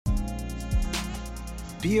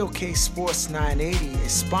BOK Sports 980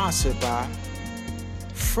 is sponsored by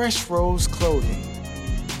Fresh Rose Clothing.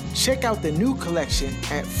 Check out the new collection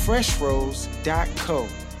at freshrose.co.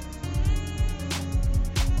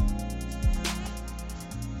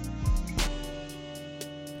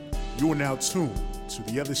 You are now tuned to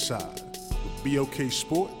the other side with BOK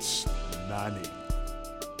Sports 980.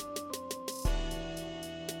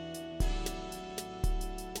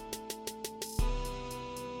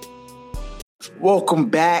 Welcome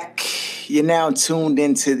back. You're now tuned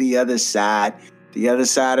into the other side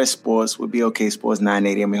of sports with BOK Sports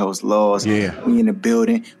 980. I'm your host, Laws. Yeah. We in the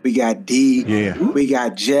building. We got D. Yeah. We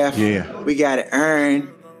got Jeff. Yeah. We got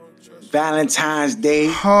Ern. Valentine's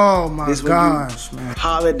Day. Oh my gosh, man.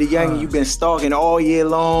 Holla the young you've been stalking all year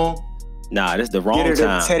long. Nah, this is the wrong Get her the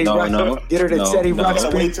time. Teddy Rock. Get her the Teddy Rock. You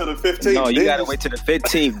gotta wait till the 15th. No, you gotta wait till the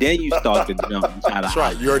 15th. Then you start the jump. That's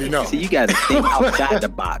right. You already know. See, you gotta think outside the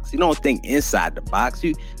box. You don't think inside the box.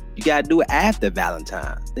 You gotta do it after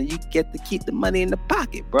Valentine's. Then you get to keep the money in the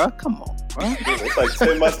pocket, bro. Come on, bro. It's like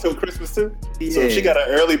 10 months till Christmas too. Yeah. So if she got an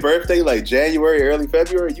early birthday, like January, early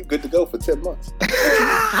February, you good to go for 10 months.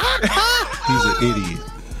 He's an idiot.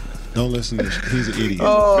 Don't listen to this. He's an idiot.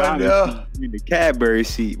 Oh, no. In the Cadbury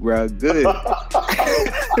seat, bro. Good.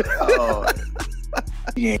 Oh.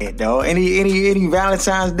 Yeah, dog. Any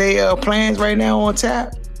Valentine's Day plans right now on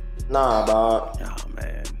tap? Nah, dog. Oh,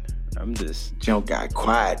 man. I'm just... Joe got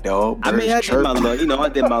quiet, dog. I mean, I did chirping. my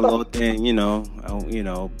little thing,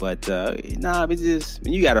 but it's just,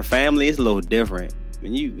 when you got a family, it's a little different.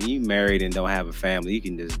 When you married and don't have a family, you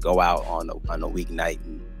can just go out on a weeknight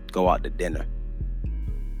and go out to dinner.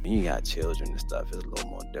 When you got children and stuff, it's a little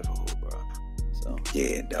more difficult, bro. So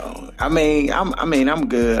yeah, dog. I mean, I'm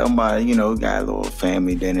good. I'm about, got a little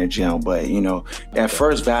family dinner, Joe. But that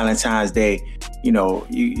first Valentine's Day, you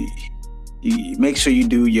make sure you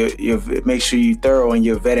do make sure you thorough in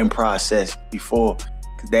your vetting process before,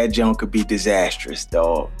 because that junk could be disastrous,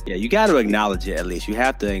 dog. yeah, you got to acknowledge it at least. You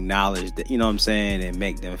have to acknowledge that, you know what I'm saying, and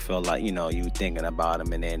make them feel like, you thinking about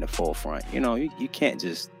them and they're in the forefront. You can't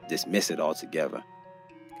just dismiss it altogether.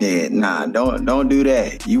 Yeah, nah, don't do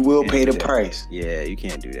that. You will pay the price. Yeah, you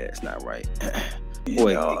can't do that. It's not right. Yeah,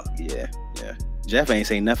 Boy, dog. yeah. Jeff ain't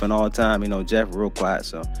saying nothing all the time. Jeff real quiet,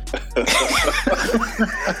 so.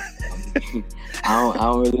 I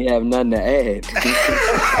don't really have nothing to add.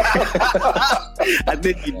 I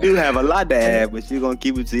think you do have a lot to add, but you're going to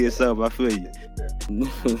keep it to yourself. I feel you.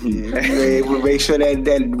 Yeah, we'll make sure that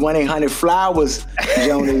 1-800-FLOWERS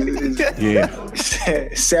Joan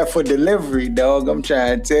is set for delivery, dog. I'm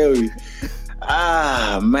trying to tell you.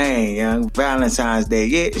 Ah, man, young. Valentine's Day.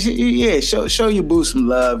 Yeah, show your boo some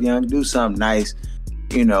love, young. Do something nice.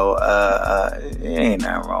 It ain't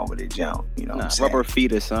nothing wrong with it, Joan. You know what I'm saying? Rubber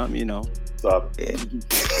feet or something, Stop.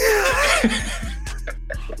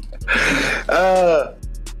 Yeah.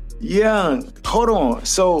 Young, hold on.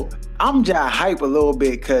 So I'm just hype a little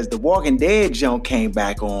bit because the Walking Dead junk came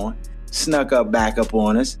back on, snuck up back up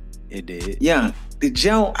on us. It did. Young, the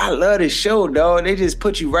junk, I love this show, dog. They just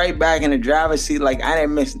put you right back in the driver's seat. Like I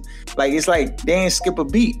didn't miss, like it's like they didn't skip a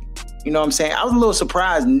beat. You know what I'm saying? I was a little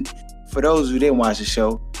surprised. For those who didn't watch the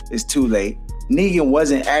show, it's too late. Negan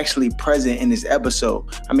wasn't actually present in this episode.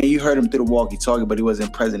 I mean, you heard him through the walkie-talkie, but he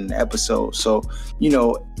wasn't present in the episode. So, you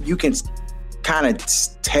can kind of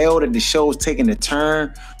tell that the show's taking a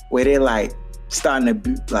turn where they're like starting to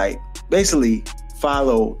be, like basically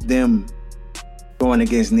follow them going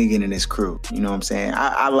against Negan and his crew. You know what I'm saying?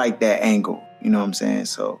 I like that angle. You know what I'm saying?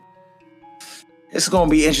 So it's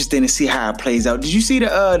gonna be interesting to see how it plays out. Did you see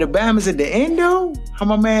the Bahamas at the end though? How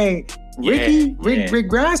my man Rick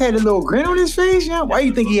Grimes had a little grin on his face. Yeah, why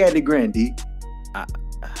you think he had the grin, D? I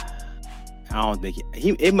don't think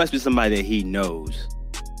it must be somebody that he knows.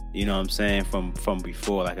 You know what I'm saying, from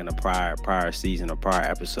before, like in a prior season or prior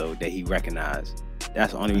episode that he recognized.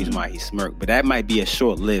 That's the only reason why he smirked. But that might be a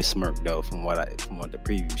short-lived smirk though, from what the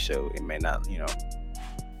preview showed. It may not,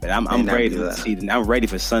 But I'm ready to see. I'm ready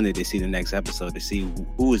for Sunday to see the next episode, to see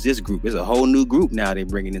who is this group. It's a whole new group now they're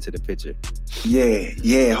bringing into the picture.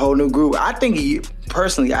 Yeah, whole new group. I think he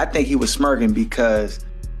was smirking because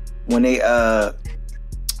when they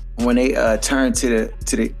turned to the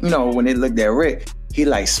when they looked at Rick, he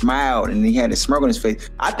like smiled and he had a smirk on his face.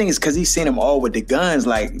 I think it's because he's seen them all with the guns.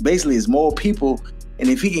 Like basically, it's more people, and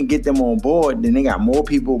if he can get them on board, then they got more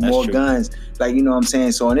people, more guns. Like you know what I'm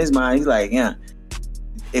saying. So in his mind, he's like, yeah.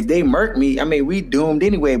 If they murk me, I mean, we doomed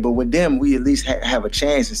anyway, but with them, we at least have a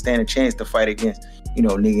chance and stand a chance to fight against,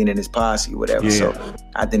 Negan and his posse or whatever. Yeah. So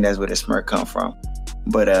I think that's where the smirk come from.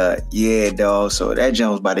 But yeah, dog. So that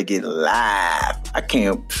junk was about to get live. I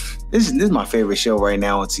can't. This is my favorite show right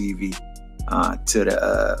now on TV. till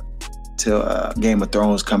Game of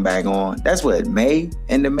Thrones come back on. That's what,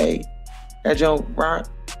 end of May. That joke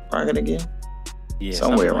rocking again. Yeah,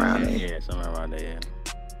 somewhere around there. Yeah, somewhere around there.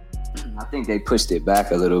 Yeah. I think they pushed it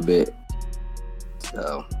back a little bit.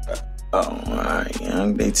 So.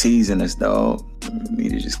 They teasing us, dog. We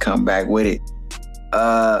need to just come back with it.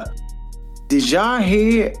 Did y'all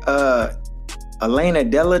hear Elena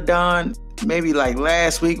Deladon? Maybe like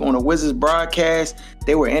last week on the Wizards broadcast,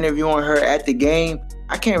 they were interviewing her at the game.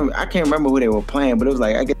 I can't remember who they were playing, but it was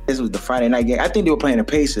like, I guess it was the Friday night game. I think they were playing the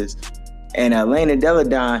Pacers. And Elena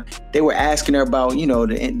Deladon, they were asking her about, the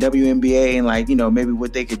WNBA and like, maybe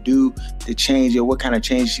what they could do to change it, what kind of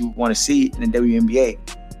change she would want to see in the WNBA.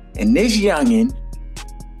 And this youngin'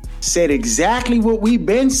 said exactly what we've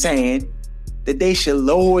been saying, that they should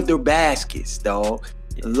lower their baskets, dog.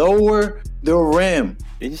 Yeah. Lower the rim.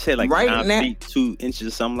 Did you say like right 9 now, feet, 2 inches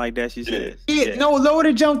or something like that? She said. Yeah, no, lower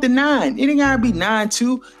the jump to 9. It ain't gotta be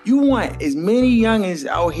 9'2". You want as many youngins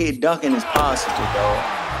out here dunking as possible, dog.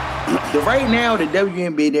 Right now, the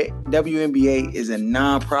WNBA is a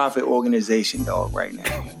non-profit organization, dog. Right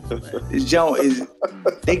now, this junk is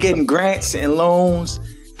they getting grants and loans.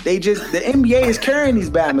 The NBA is carrying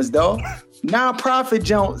these Bahamas, dog. Non-profit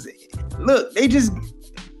Jones. Look,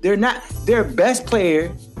 they're not their best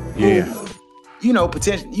player. Yeah.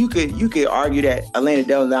 Potentially you could argue that Elena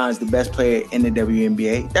Deladon is the best player in the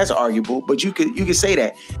WNBA. That's arguable, but you could say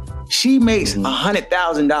that. She makes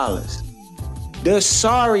 $100,000. The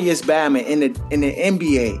sorriest Bahama in the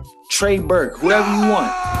NBA, Trey Burke, whoever you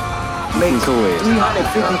want, makes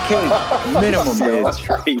 $350K minimum, bro.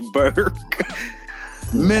 Trey Burke.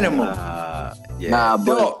 Minimum. Yeah. Nah,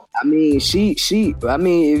 but I mean, if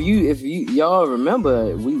you y'all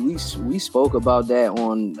remember, we spoke about that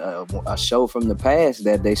on a show from the past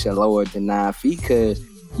that they should lower it to 9 feet because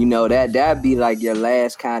that'd be like your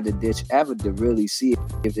last kind of ditch ever to really see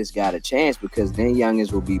if this got a chance because then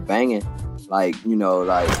youngins will be banging like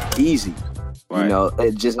easy.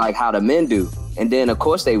 Right. Just like how the men do. And then, of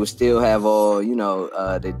course, they would still have all,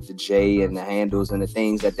 the J and the handles and the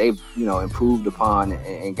things that they've, improved upon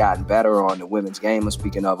and gotten better on the women's game, I'm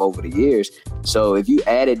speaking of over the years. So if you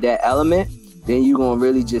added that element, then you're going to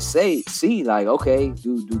really just see, like, okay,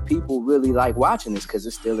 do people really like watching this? Because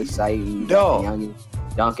it's still exciting. Young,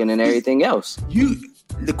 dunking and everything else.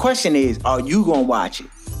 The question is, are you going to watch it?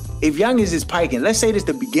 If youngins is piking, let's say this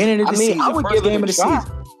the beginning of the season, I would first give game it of the a try.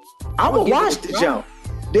 season. I would watch the jump.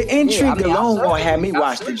 The intrigue alone gonna have me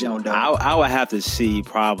watch the jump, though. I would have to see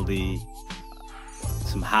probably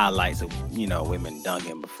some highlights of women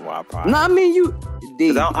dunking before I probably. No, I mean you.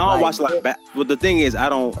 I don't watch like. Well, the thing is, I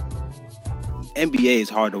don't. NBA is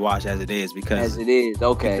hard to watch as it is because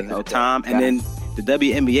okay. The time and then the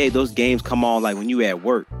WNBA, those games come on like when you at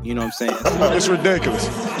work. You know what I'm saying? It's ridiculous.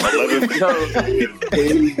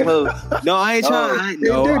 No, I ain't trying. They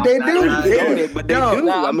do. But they do.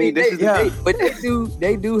 I mean, but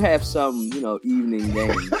they do have some, evening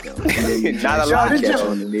games. Not a lot.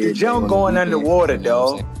 The jump going underwater,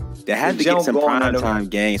 dog. There has to get some prime time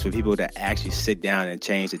games for people to actually sit down and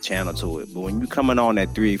change the channel to it. But when you coming on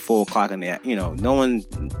at 3, 4 o'clock in the, no one,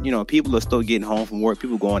 people are still getting home from work.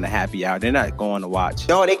 People going to happy hour. They're not going to watch.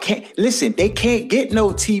 No, they can't. Listen, they can't get no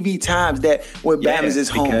TV times that when Bama's is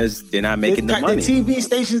home because they're not making the money. The TV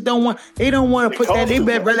stations don't want to put that. They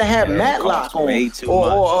better rather have Matlock on or a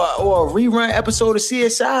rerun episode of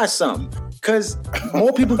CSI or something. Because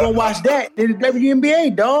more people gonna watch that than the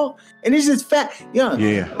WNBA, dog. And it's just fact,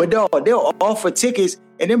 Yeah. But dog, they'll offer tickets,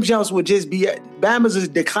 and them jumps would just be Bama's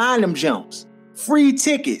just decline them jumps, free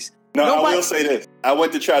tickets. No, I will say this: I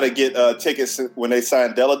went to try to get tickets when they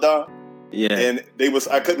signed Deladon, and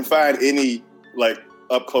I couldn't find any like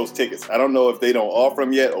up close tickets. I don't know if they don't offer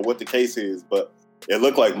them yet or what the case is, but it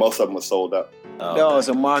looked like most of them were sold out. No, it's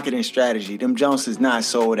a marketing strategy. Them Jones is not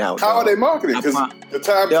sold out. How are they marketing? Because the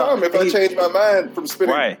time come if I change my mind from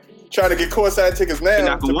spending trying to get courtside tickets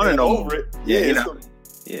now to being over it.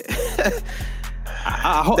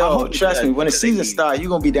 I hope. Trust me, when the season starts, you're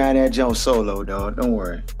gonna be down there Jones solo, dog. Don't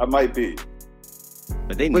worry. I might be.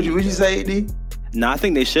 But they would you say, D? No, I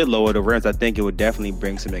think they should lower the rims. I think it would definitely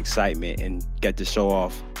bring some excitement and get to show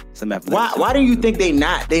off some athleticism. Why do you think they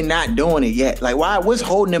not doing it yet? Like what's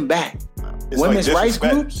holding them back? It's women's like rights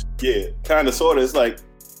groups? Yeah, kind of, sort of. It's like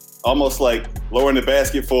almost like lowering the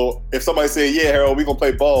basket for, if somebody say, yeah, Harold, we're going to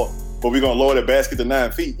play ball, but we're going to lower the basket to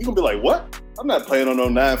 9 feet. You're going to be like, what? I'm not playing on no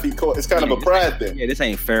 9 feet court. It's kind of a pride thing. Yeah, this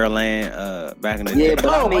ain't Fairland back in the day. Yeah, but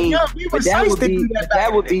I mean, that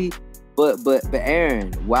would be, but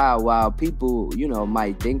Aaron, while people,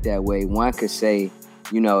 might think that way, one could say,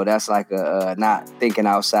 that's like a not thinking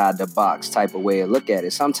outside the box type of way to look at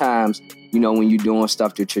it. Sometimes, when you're doing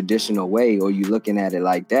stuff the traditional way or you looking at it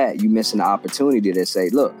like that, you missing the opportunity to say,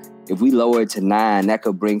 look, if we lower it to 9, that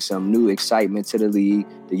could bring some new excitement to the league.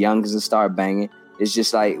 The youngsters will start banging. It's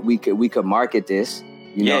just like we could market this.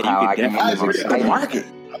 How I can market.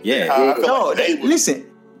 Yeah. No, listen,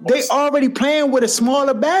 they already playing with a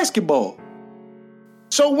smaller basketball.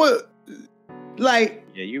 So what? Like,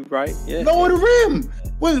 yeah, you right. Yeah, lower the rim.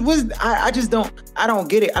 I just don't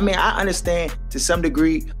get it. I mean, I understand to some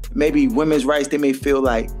degree. Maybe women's rights. They may feel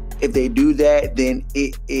like if they do that, then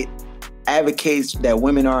it advocates that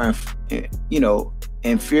women are,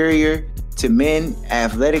 inferior to men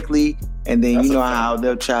athletically, and then how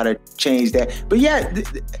they'll try to change that. But yeah,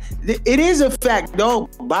 it is a fact, though.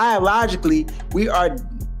 Biologically, we are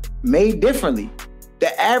made differently.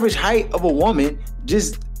 The average height of a woman,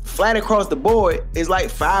 just flat across the board, is like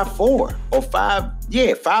 5'4" or 5.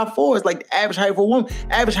 Yeah, 5'4" is like the average height for a woman.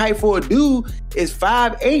 Average height for a dude is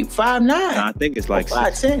 5'8", 5'9". No, I think it's like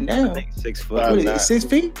 5'10" now. I think 6 foot. What is it, 6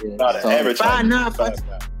 feet? Not an average 5'9",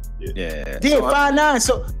 5'9". Yeah,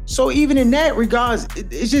 5'9". So even in that regards,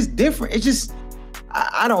 it's just different. It's just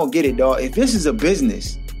I don't get it, dog. If this is a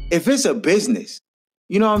business, if it's a business,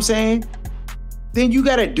 you know what I'm saying? Then you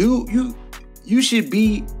gotta you should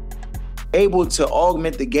be able to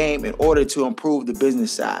augment the game in order to improve the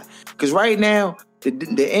business side. Because right now, the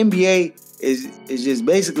NBA is just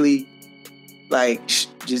basically like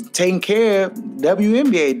just taking care of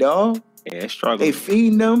WNBA, dog. Yeah, it's struggling. They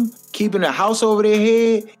feeding them, keeping the house over their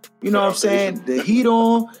head. You know what I'm saying? The heat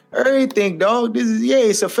on, everything, dog.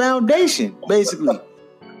 It's a foundation, basically.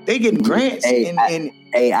 They getting grants.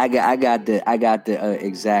 I got the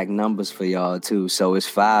exact numbers for y'all too. So it's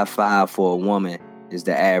 5'5" for a woman is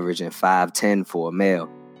the average, and 5'10" for a male.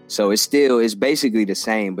 So it's basically the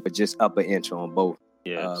same, but just up an inch on both.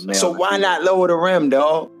 Yeah. So why not lower the rim,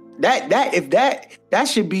 dog? That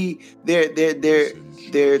should be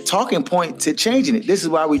their talking point to changing it. This is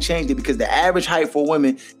why we changed it, because the average height for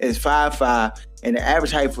women is 5'5", and the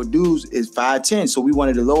average height for dudes is 5'10". So we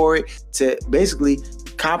wanted to lower it to basically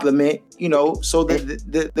complement, so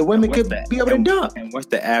that the women could be able to dunk. And what's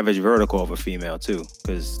the average vertical of a female too?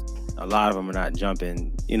 Because a lot of them are not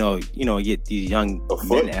jumping. You get these young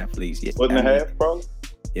men athletes. Foot and a half, probably.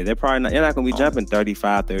 Yeah, they're not going to be jumping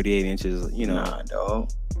 35, 38 inches. Nah, dog.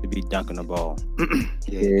 To be dunking the ball.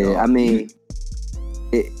 Yeah, I mean,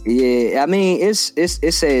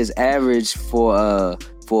 it says average for a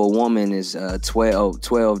woman is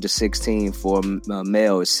 12 to 16. For a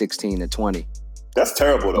male is 16 to 20. That's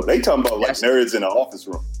terrible though. They talking about like nerds in an office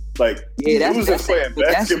room. Like, that's playing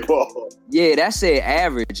basketball. That said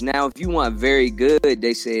average. Now, if you want very good,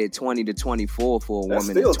 they said 20 to 24 for a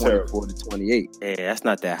woman, and 24 to 28. Yeah, that's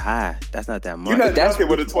not that high. That's not that much. You're not dunking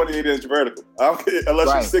with a 28-inch vertical. I don't care,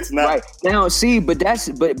 unless you're 6'9". Right. Now, see, but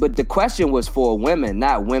the question was for women,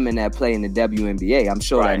 not women that play in the WNBA. I'm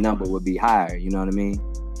sure that number would be higher. You know what I mean?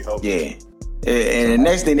 Yeah. And the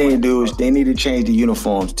next thing they need to do is they need to change the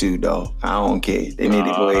uniforms too, though. I don't care. They need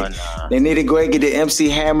to go ahead. They need to go ahead and get the MC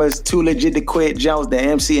Hammer's Too Legit to Quit jumps the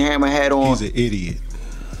MC Hammer had on. He's an idiot.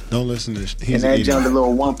 Don't listen to this. He's an idiot. And that jump, the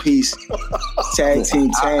little one-piece tag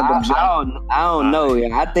team tandem jump. I don't know.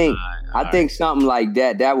 I think something like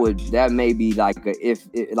that may be like if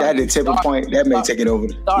that the tipping point that may take it over.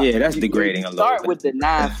 That's degrading a little bit. Start with the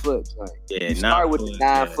 9-foot joint. Yeah, start with the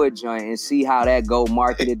 9-foot joint and see how that go.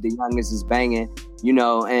 Marketed, the youngest is banging,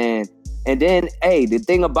 and then the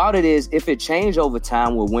thing about it is if it change over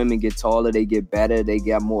time where women get taller, they get better, they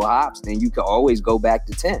get more hops, then you can always go back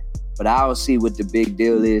to 10. But I don't see what the big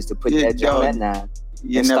deal is to put that jump at 9.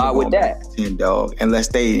 You start with that, 10, dog. Unless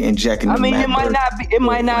they injecting. I mean, it might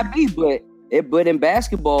not be, but in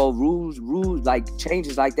basketball, rules like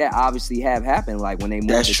changes like that obviously have happened. Like when they moved.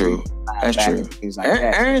 That's true. Things like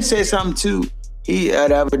that. Aaron said something too. He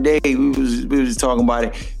the other day we was talking about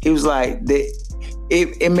it. He was like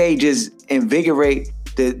it may just invigorate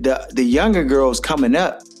the younger girls coming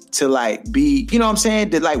up to like be, you know what I'm saying,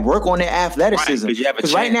 to like work on their athleticism.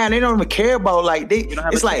 Because right now they don't even care about like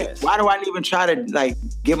it's like, why do I even try to like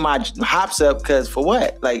get my hops up? Because for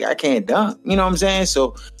what? Like I can't dunk. You know what I'm saying?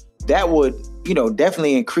 So that would,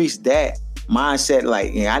 definitely increase that mindset.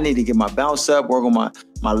 Like, I need to get my bounce up, work on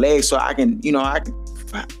my legs so I can, I can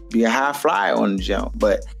be a high flyer on the jump.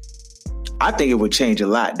 But I think it would change a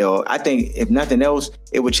lot, though. I think if nothing else,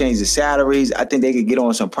 it would change the salaries. I think they could get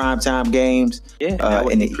on some primetime games in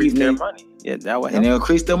the evening. Their money. Yeah, that would help. And it'll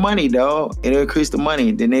increase the money, dog. It'll increase the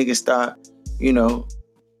money. Then they can start, and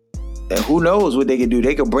who knows what they could do.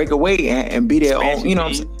 They could break away and be their own, You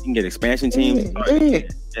can get expansion teams.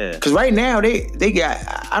 Yeah. Because right now they got,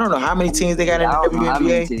 I don't know how many teams they got in the WNBA. How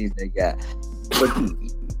many teams they got? But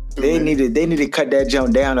they need to cut that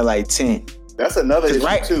jump down to like 10. That's another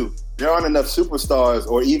issue too. There aren't enough superstars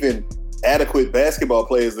or even adequate basketball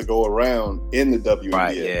players to go around in the WNBA.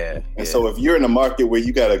 Right, yeah. And so if you're in a market where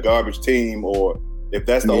you got a garbage team, or if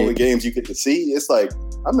that's the only games you get to see, it's like,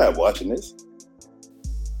 I'm not watching this.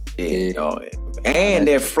 Yeah. And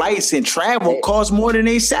their flights and travel cost more than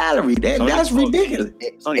their salary. That's ridiculous.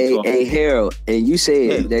 Hey, Harold, and you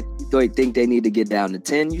said that you think they need to get down to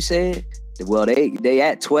 10, you said? Well, they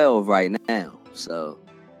at 12 right now. So,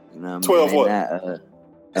 you know what I mean? 12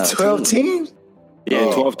 what? 12 teams?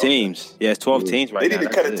 Yeah, 12 teams. Yeah, it's 12 teams right now. They need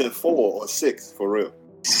to cut it to 4 or 6 for real.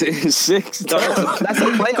 6. That's a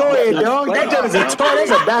playoff. Go ahead, dog. That's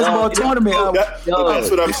a basketball tournament. That's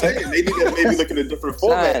what I'm saying. They need to maybe look at a different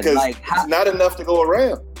format because it's not enough to go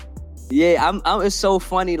around. Yeah, it's so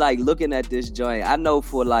funny, like, looking at this joint. I know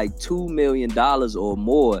for like $2 million or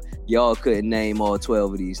more, y'all couldn't name all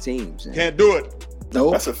 12 of these teams. Can't do it.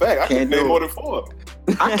 Nope. That's a fact. I can't name more than 4.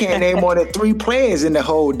 I can't name more than 3 players in the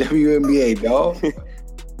whole WNBA, dog.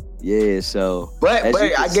 Yeah, so but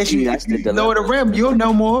I guess you know the rim, you'll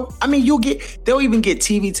know more. I mean, they'll even get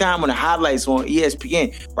TV time on the highlights on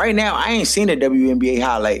ESPN. Right now, I ain't seen a WNBA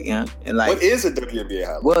highlight, and like, what is a WNBA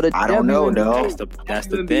highlight? Well, I don't know, though. That's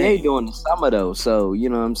the WNBA thing. during the summer though, so you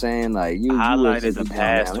know what I'm saying. Like, you highlight is a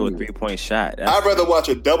pass to a 3-point shot. I'd rather watch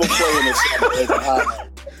a double play in the summer as a highlight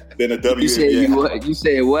than a WNBA. You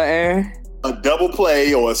said what, Aaron? A double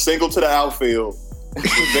play or a single to the outfield.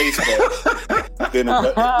 Baseball, then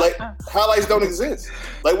like highlights don't exist.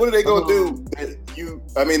 Like, what are they gonna do that you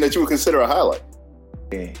would consider a highlight?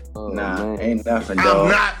 Yeah. Ain't nothing. Dog.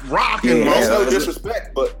 I'm not rocking. It's no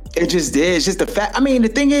disrespect, but it's just the fact. I mean, the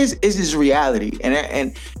thing is just reality,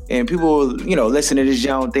 and people, listen to this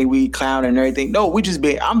young thing, we clown and everything. No,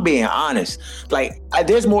 I'm being honest. Like,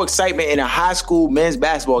 there's more excitement in a high school men's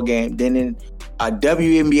basketball game than in a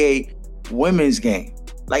WNBA women's game.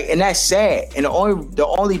 Like, and that's sad. And the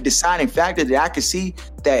only deciding factor that I could see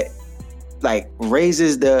that like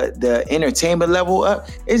raises the entertainment level up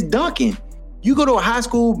is dunking. You go to a high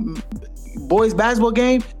school boys basketball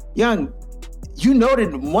game, young,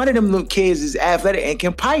 that one of them little kids is athletic and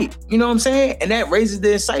can pipe. You know what I'm saying? And that raises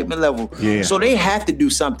the excitement level. Yeah. So they have to do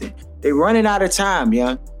something. They're running out of time,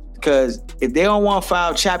 young. Because if they don't want to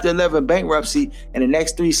file Chapter 11 bankruptcy in the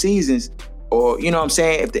next 3 seasons, or you know what I'm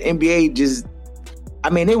saying, if the NBA just the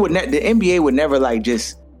NBA would never like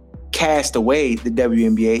just cast away the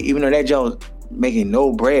WNBA, even though that joke's making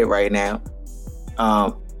no bread right now.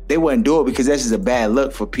 They wouldn't do it because that's just a bad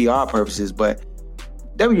look for PR purposes. But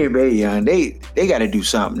WNBA, young, they got to do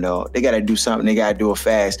something, though. They got to do something. They got to do it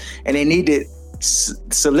fast, and they need to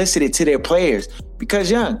solicit it to their players because,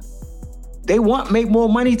 young, they make more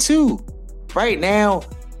money too. Right now,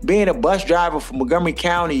 being a bus driver for Montgomery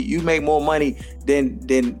County, you make more money than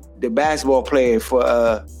the basketball player for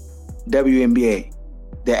WNBA,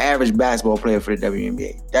 the average basketball player for the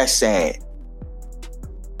WNBA. That's sad.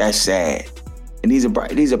 And these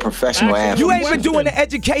are professional athletes. You ain't been doing the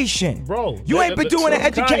education, bro. You ain't been doing the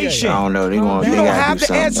education. I don't know. They don't have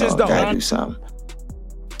the answers, though. Gotta do something.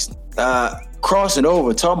 Crossing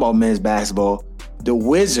over, talking about men's basketball, the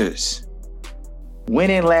Wizards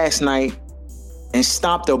went in last night and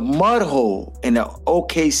stomped a mud hole in the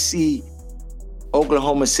OKC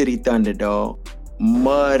Oklahoma City Thunder, dog.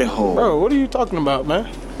 Mud hole. Bro, what are you talking about,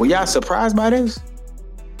 man? Were y'all surprised by this?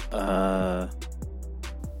 I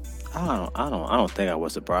don't think I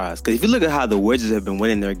was surprised. Because if you look at how the Wizards have been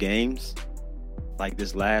winning their games, like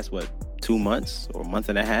this last 2 months or a month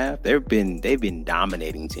and a half, they've been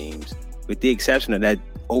dominating teams. With the exception of that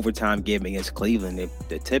overtime game against Cleveland,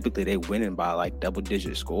 they typically winning by like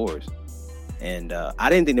double-digit scores. And I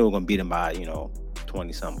didn't think they were going to beat them by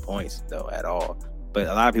 20-something points though at all. But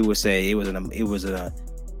a lot of people would say it was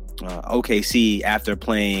OKC after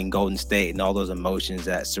playing Golden State and all those emotions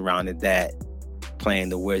that surrounded that, playing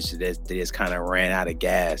the Wizards, they just kind of ran out of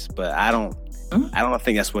gas. But I don't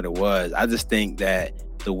think that's what it was. I just think that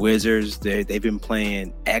the Wizards, they've been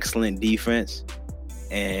playing excellent defense,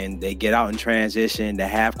 and they get out in transition. The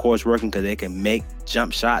half court's working because they can make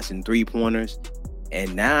jump shots and 3-pointers.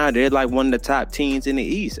 And now they're like one of the top teams in the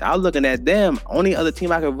East. I was looking at them. Only other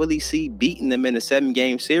team I could really see beating them in a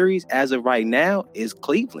 7-game series as of right now is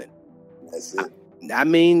Cleveland. That's it. I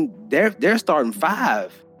mean, their starting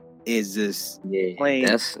 5 is just playing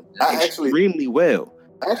extremely well.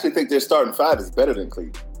 I actually think their starting 5 is better than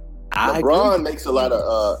Cleveland. LeBron makes a lot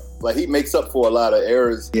of he makes up for a lot of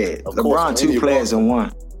errors. Yeah, of LeBron course, 2 players in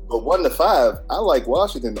 1. But 1 to 5, I like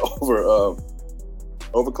Washington over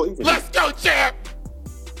Cleveland. Let's go, champ!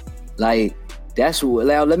 Like, that's what.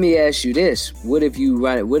 Now, let me ask you this: what if you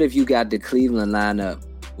got the Cleveland lineup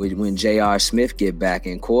when J.R. Smith get back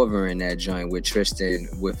and Corver in that joint with Tristan,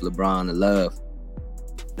 with LeBron and Love,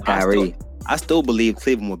 Kyrie? I still believe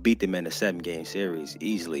Cleveland would beat them in a 7-game series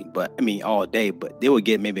easily, but I mean all day. But they would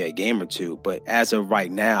get maybe a game or two. But as of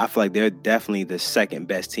right now, I feel like they're definitely the second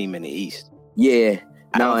best team in the East. Yeah,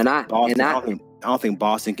 I don't think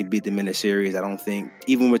Boston can beat them in a series. I don't think,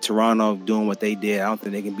 even with Toronto doing what they did, I don't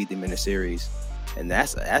think they can beat them in a series. And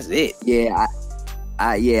that's it. Yeah,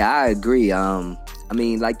 I agree. I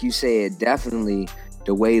mean, like you said, definitely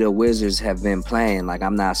the way the Wizards have been playing. Like,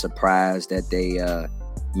 I'm not surprised that they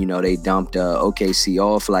dumped OKC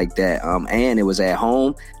off like that. And it was at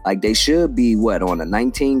home. Like, they should be on a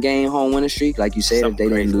 19-game home winning streak. Like you said, something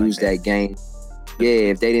if they didn't lose that game.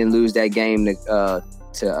 Yeah, if they didn't lose that game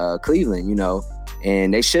to Cleveland,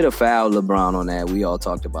 and they should have fouled LeBron on that. We all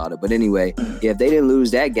talked about it. But anyway, if they didn't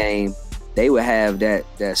lose that game, they would have that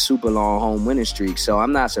super long home winning streak. So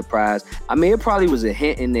I'm not surprised. I mean, it probably was a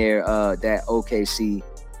hint in there that OKC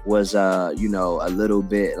was a little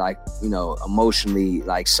bit like, emotionally,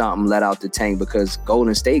 like something let out the tank, because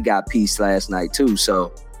Golden State got pieced last night too.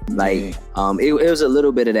 So it was a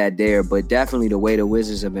little bit of that there, but definitely the way the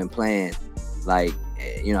Wizards have been playing, like,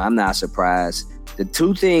 I'm not surprised. The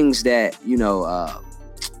two things that,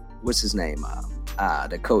 what's his name?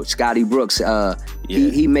 The coach, Scotty Brooks,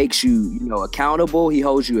 he makes you, accountable. He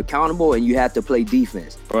holds you accountable, and you have to play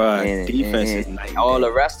defense. Right. And defense and all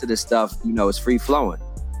the rest of the stuff, is free flowing.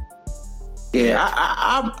 Yeah,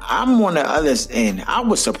 I'm on the other end. I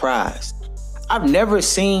was surprised. I've never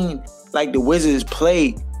seen like the Wizards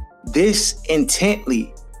play this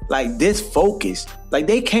intently, like this focused. Like,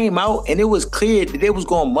 they came out and it was clear that they was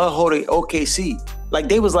going to mudhole the OKC. Like,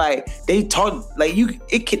 they was like, they talked like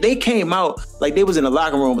they came out like they was in the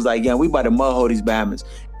locker room, was like, yeah, we about to mudhole these Batmans.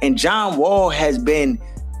 And John Wall has been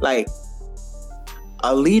like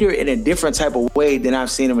a leader in a different type of way than I've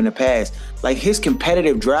seen him in the past. Like, his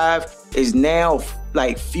competitive drive is now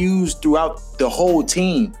like fused throughout the whole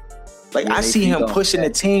team. Like, I see him pushing the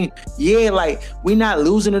team. Yeah, like, we not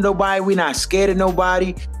losing to nobody. We not scared of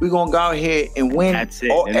nobody. We gonna go out here and win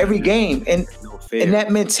every game. And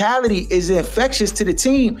that mentality is infectious to the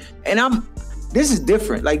team. And this is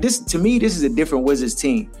different. Like, this, to me, this is a different Wizards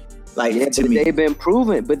team. Like, yeah, to me, they've been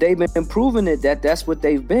proving it that's what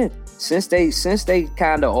they've been since they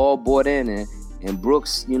kind of all bought in and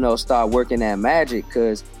Brooks, start working that magic,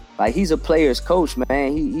 because like, he's a player's coach,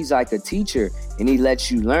 man. He's like a teacher, and he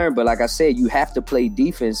lets you learn. But like I said, you have to play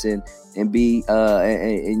defense and be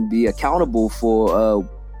accountable for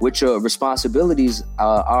what your responsibilities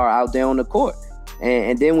are out there on the court.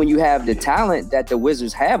 And then when you have the talent that the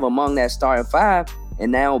Wizards have among that starting five,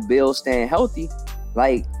 and now Bill staying healthy,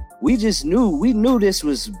 like, we knew this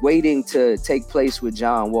was waiting to take place with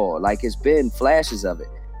John Wall. Like, it's been flashes of it.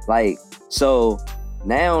 Like, so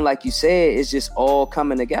now, like you said, it's just all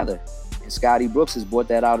coming together. And Scotty Brooks has brought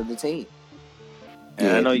that out of the team.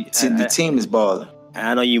 And I know the team is balling.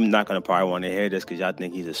 I know you're not going to probably want to hear this because y'all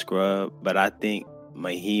think he's a scrub, but I think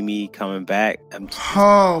Mahimi coming back.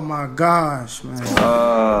 Oh my gosh, man!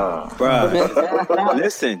 Bro,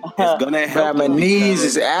 listen, it's gonna help. My knees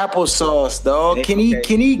is applesauce, dog. Can he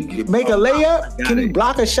make a layup? Can he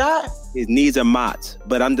block a shot? His knees are mots,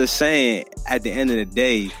 but I'm just saying, at the end of the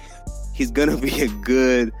day, he's gonna be a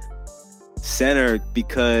good center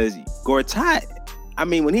because Gortat. I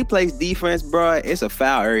mean, when he plays defense, bro, it's a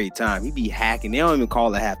foul every time. He be hacking. They don't even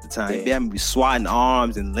call it half the time. He be swatting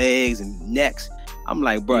arms and legs and necks. I'm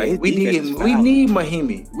like, bro, yeah, we need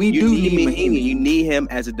Mahimi. We do need Mahimi. You need him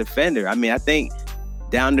as a defender. I mean, I think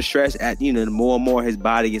down the stretch, the more and more his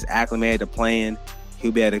body gets acclimated to playing,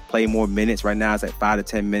 he'll be able to play more minutes. Right now, it's like 5 to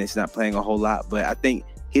 10 minutes. He's not playing a whole lot, but I think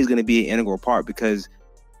he's going to be an integral part because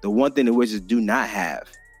the one thing the Wizards do not have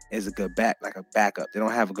is a good backup. They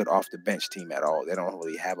don't have a good off the bench team at all. They don't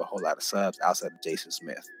really have a whole lot of subs outside of Jason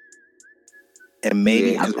Smith. And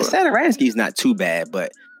maybe Satoransky's not too bad,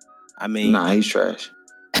 but I mean, nah, he's trash.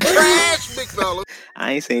 Trash, big fella.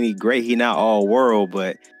 I ain't saying he's great. He not all world,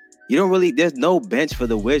 but you don't really. There's no bench for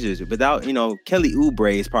the Wizards without Kelly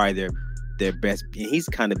Oubre is probably their best. He's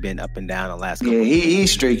kind of been up and down the last couple. Yeah,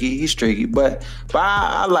 he's streaky. He's streaky, but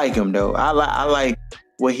I like him though. I like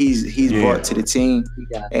what he's brought to the team.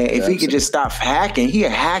 And if he could just stop hacking, he a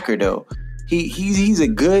hacker though. He's a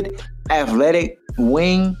good athletic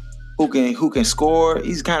wing who can score.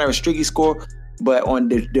 He's kind of a streaky scorer. But on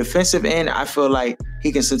the defensive end, I feel like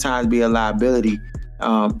he can sometimes be a liability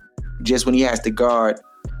just when he has to guard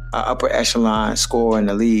an upper echelon scorer in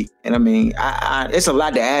the league. And I mean, it's a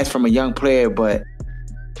lot to ask from a young player, but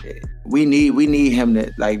we need him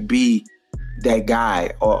to like be that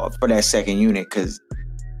guy or for that second unit because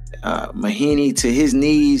Mahinmi to his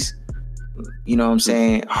knees, you know what I'm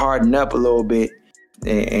saying, harden up a little bit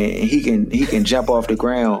and he can jump off the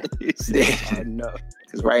ground.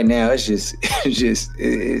 Because right now it's just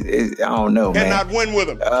I don't know, man. Cannot win with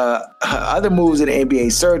him. Other moves in the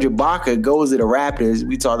NBA, Serge Ibaka goes to the Raptors.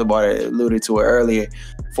 We talked about it, alluded to it earlier,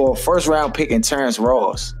 for a first round pick in Terrence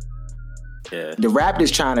Ross. Yeah. The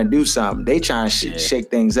Raptors trying to do something. They trying to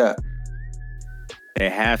shake things up. They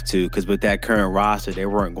have to, because with that current roster, they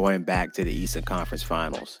weren't going back to the Eastern Conference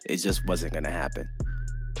Finals. It just wasn't going to happen.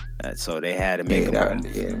 So they had to make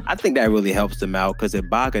I think that really helps them out because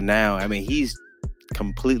Ibaka now, I mean, he's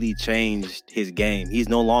completely changed his game. He's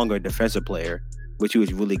no longer a defensive player, which he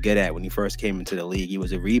was really good at when he first came into the league. He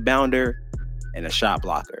was a rebounder and a shot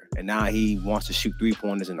blocker. And now he wants to shoot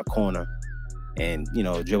 3-pointers in the corner and, you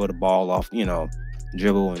know, dribble the ball off, you know,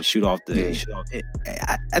 dribble and shoot off the shoot off.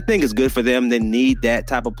 I think it's good for them. They need that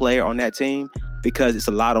type of player on that team because it's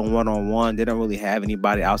a lot of one-on-one. They don't really have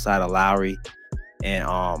anybody outside of Lowry and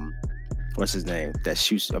what's his name that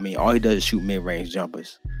shoots. I mean, all he does is shoot mid-range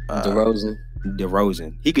jumpers.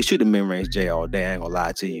 DeRozan. He could shoot a mid-range J all day. I ain't gonna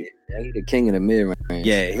lie to you. Yeah, he's the king of the mid-range.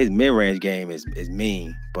 Yeah, his mid-range game is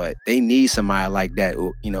mean, but they need somebody like that,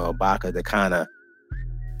 you know, Ibaka to kind of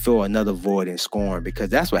fill another void in scoring because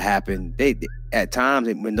that's what happened. They at times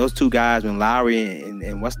when those two guys, when Lowry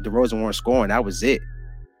and West DeRozan weren't scoring, that was it.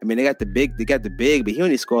 I mean, they got the big, but he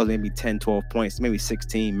only scores maybe 10, 12 points, maybe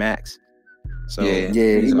 16 max. So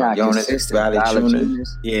he's not consistent.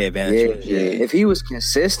 If he was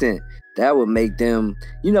consistent, that would make them,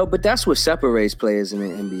 you know, but that's what separates players in the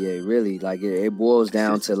NBA, really. Like, it boils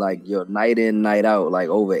down to, like, your night in, night out, like,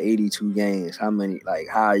 over 82 games. How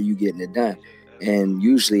are you getting it done? And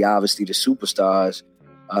usually, obviously, the superstars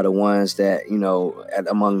are the ones that, you know,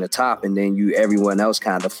 among the top, and then everyone else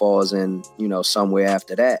kind of falls in, you know, somewhere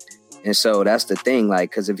after that. And so that's the thing, like,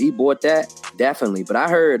 because if he bought that, definitely. But I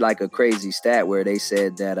heard, like, a crazy stat where they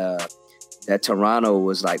said that that Toronto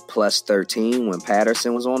was like plus 13 when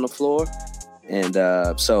Patterson was on the floor. And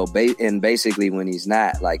basically when he's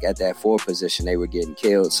not like at that 4 position, they were getting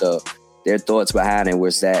killed. So their thoughts behind it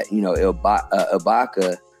was that, you know,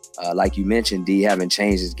 Ibaka, like you mentioned, D, haven't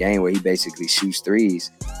changed his game where he basically shoots threes.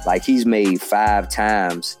 Like he's made 5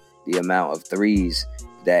 times the amount of threes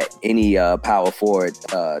that any power forward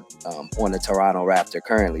on the Toronto Raptor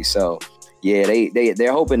currently. So yeah,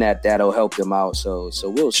 they're hoping that that'll help them out. So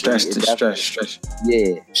we'll stress.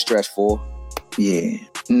 Yeah, stressful. Yeah,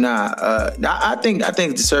 I think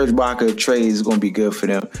the Serge Ibaka trade is going to be good for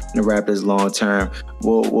them, the Raptors long term.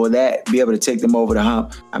 Will that be able to take them over the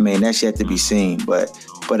hump? I mean, that's yet to be seen. But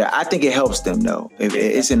I think it helps them though.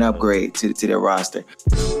 It's an upgrade to their roster.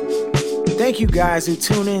 Thank you guys who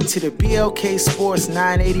tune in to the BLK Sports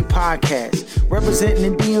 980 podcast,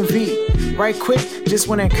 representing the DMV. Right quick, just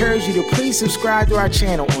want to encourage you to please subscribe to our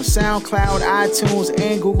channel on SoundCloud, iTunes,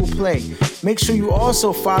 and Google Play. Make sure you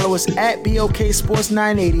also follow us at BLK Sports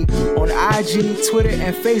 980 on IG, Twitter,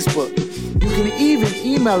 and Facebook. You can even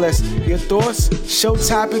email us your thoughts, show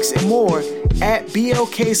topics, and more at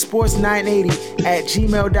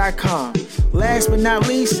blksports980@gmail.com. Last but not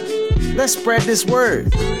least, let's spread this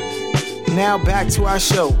word. Now back to our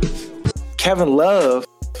show. Kevin Love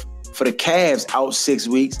for the Cavs out 6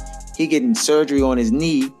 weeks. He getting surgery on his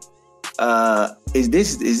knee. Is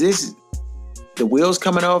this the wheels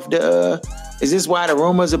coming off the? Is this why the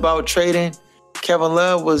rumors about trading Kevin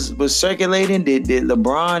Love was circulating? Did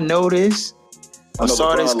LeBron know this? Or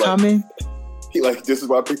saw this coming? This is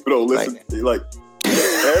why people don't listen. Everybody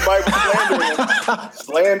was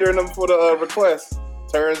slandering him for the request.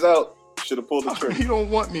 Turns out. Should have pulled the trigger. He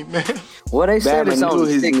don't want me, man. Well, they said it's on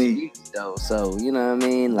 6 weeks, though. So, you know what I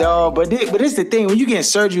mean? Like, no, but it's the thing. When you getting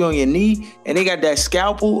surgery on your knee and they got that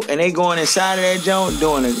scalpel and they going inside of that joint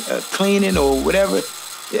doing a cleaning or whatever,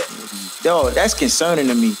 dog, that's concerning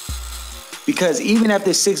to me. Because even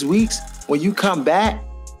after 6 weeks, when you come back,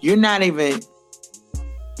 you're not even...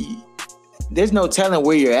 There's no telling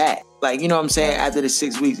where you're at. Like, you know what I'm saying? After the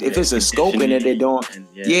 6 weeks, if it's a scoping that they're doing,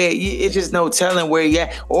 it's just no telling where you're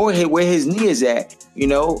at or where his knee is at. You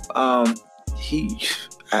know,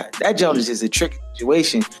 that jump is just a tricky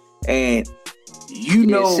situation, and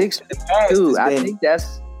 6 weeks too. I think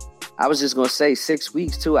that's. I was just gonna say 6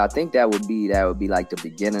 weeks too. I think that would be like the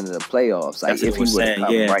beginning of the playoffs. Like if he would have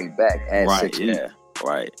come right back at 6 weeks.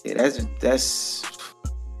 Right. Yeah, that's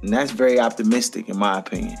very optimistic in my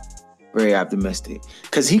opinion. Very optimistic.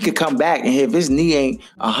 Because he could come back, and if his knee ain't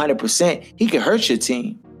 100%, he could hurt your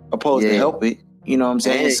team opposed to help it. You know what I'm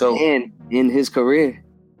saying? And in his career.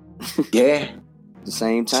 Yeah. At the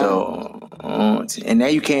same time. So, and now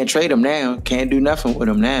you can't trade him now. Can't do nothing with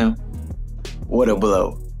him now. What a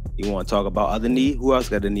blow. You want to talk about other knee? Who else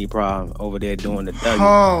got a knee problem over there doing the W?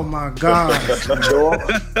 Oh my God.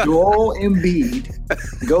 Joel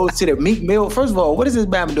Embiid goes to the Meek Mill. First of all, what is this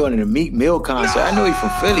Bama doing in the Meek Mill concert? I know he's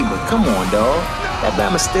from Philly, but come on, dog. That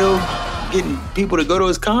Bama still getting people to go to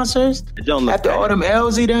his concerts after all them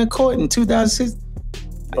L's he done caught in 2006.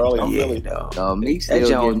 Probably Philly. Meek still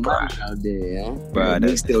getting money out there, yeah. Bro,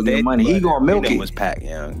 Meek still getting money. He gonna milk it. Was packed,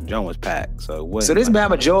 John was packed. So this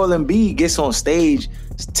Bama Joel Embiid gets on stage,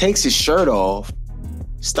 takes his shirt off,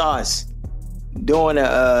 starts doing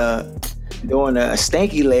a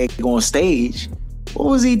stanky leg on stage. What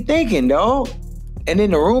was he thinking, dog? And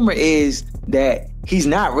then the rumor is that he's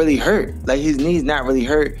not really hurt. Like his knee's not really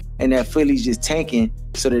hurt, and that Philly's just tanking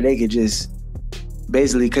so that they could just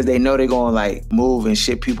basically, because they know they're gonna like move and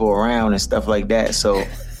ship people around and stuff like that. So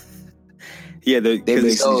yeah, they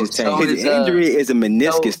basically just tank. His injury is a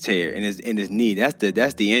meniscus tear in his knee.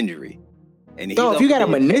 That's the injury. And so if you got a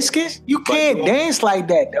meniscus, you can't dance like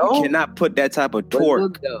that, though. You cannot put that type of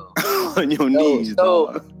torque on your knees,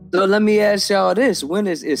 dog. So let me ask y'all this: when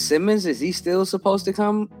is Simmons? Is he still supposed to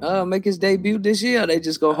come make his debut this year? Or they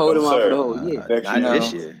just gonna hold him out for the whole year? Not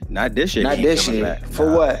this year. Not this year. For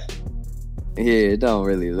what? Yeah, it don't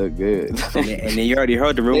really look good. and then you already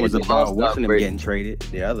heard the rumors about what's him getting traded.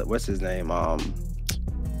 The other, what's his name?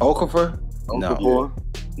 Okafor? No,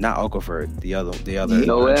 not Okafor. The other.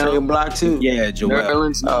 Noel. Trading block too. Yeah, Joel.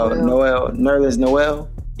 Nerlens Noel.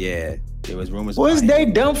 Yeah, there was rumors. What's they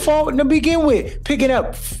dumb fault to begin with? Picking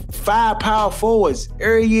up 5 power forwards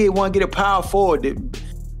every year. Want to get a power forward?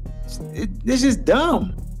 This is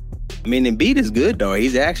dumb. I mean, Embiid is good though.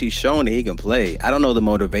 He's actually shown that he can play. I don't know the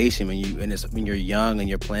motivation when you're young and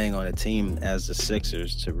you're playing on a team as the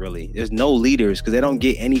Sixers to really. There's no leaders because they don't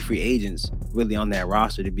get any free agents really on that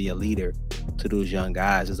roster to be a leader to those young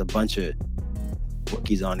guys. There's a bunch of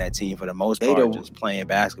rookies on that team for the most part, just playing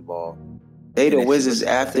basketball. They the Wizards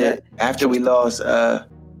after we lost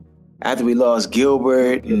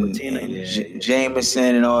Gilbert and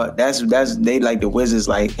Jameson and all. That's they like the Wizards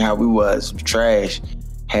like how we was trash.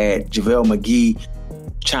 Had JaVale McGee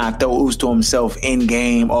trying to throw ooze to himself in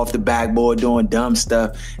game, off the backboard, doing dumb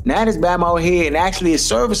stuff. Now this Bam out here and actually is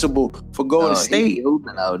serviceable for Golden State. He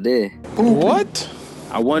hooping out there. What?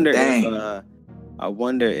 I wonder if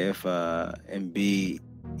Embiid,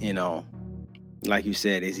 like you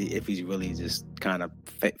said, if he's really just kind of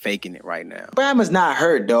faking it right now. Bama's not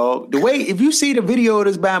hurt, dog. The way, if you see the video of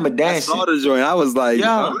this Bama dancing, I saw the joint. I was like,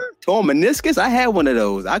 torn meniscus. I had one of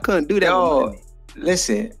those. I couldn't do that. Yo,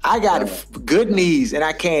 listen, I got good knees, and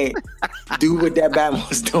I can't do what that Bama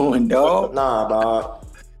was doing, dog. Nah, dog.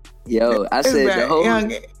 Yo, I said the whole.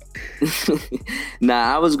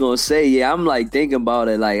 I was gonna say, I'm like thinking about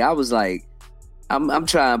it. Like I was like, I'm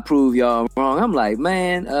trying to prove y'all wrong. I'm like,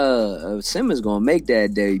 man, Simmons gonna make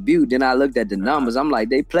that debut. Then I looked at the numbers. I'm like,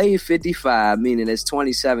 they played 55, meaning there's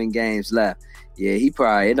 27 games left. Yeah,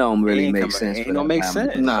 it don't really make sense. It don't make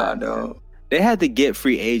sense. Nah, dog. They had to get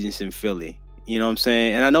free agents in Philly. You know what I'm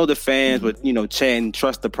saying? And I know the fans would, chanting,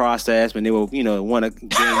 trust the process when they will, want to get in.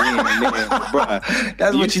 Bruh,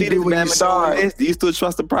 that's what you did when you saw it. Do you still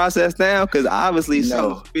trust the process now? Because obviously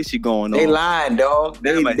something fishy going on. They lying, dog.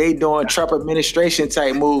 They doing Trump administration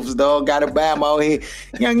type moves, dog. Got a Bama out here.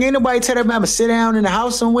 Ain't nobody tell that Bama sit down in the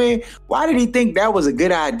house somewhere. Why did he think that was a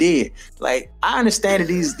good idea? Like, I understand that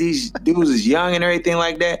these dudes is young and everything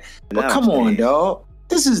like that, but come on, dog.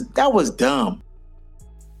 That was dumb.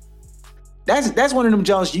 That's one of them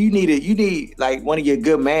jumps you need like one of your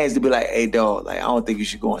good mans to be like, hey dog, like I don't think you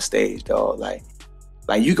should go on stage, dog. Like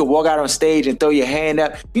you could walk out on stage and throw your hand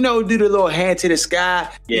up, do the little hand to the sky,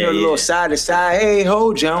 the little side to side, hey,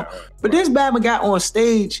 hold jump. But this Batman got on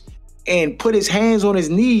stage and put his hands on his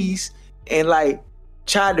knees and like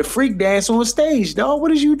tried to freak dance on stage, dog.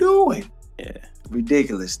 What is you doing? Yeah.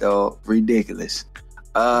 Ridiculous, dog. Ridiculous.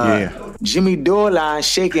 Jimmy Dolan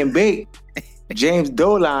shake and bake. James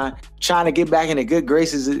Dolan trying to get back into good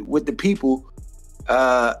graces with the people,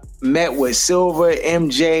 met with Silver,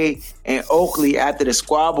 MJ, and Oakley after the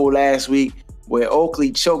squabble last week where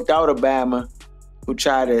Oakley choked out Obama, who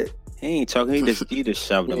tried to... He ain't choking, he just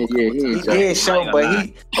shoved him. He did shove, but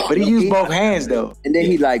he used both hands though. And then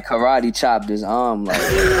he like karate chopped his arm. Like,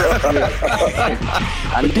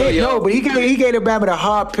 but he gave Obama the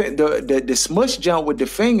hard the smush jump with the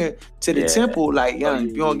finger to the temple. Like,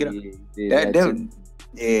 you don't get him.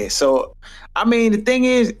 So I mean, the thing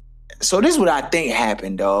is, so this is what I think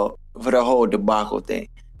happened, dog, for the whole debacle thing.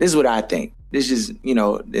 This is what I think. This is,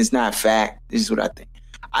 it's not fact. This is what I think.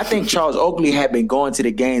 I think Charles Oakley had been going to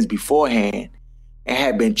the games beforehand and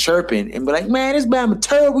had been chirping and be like, man, this Bama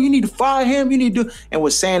terrible. You need to fire him. You need to do, and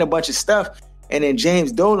was saying a bunch of stuff. And then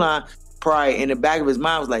James Dolan probably in the back of his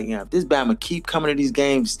mind was like, if this Bama keep coming to these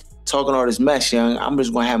games talking all this mess, young, I'm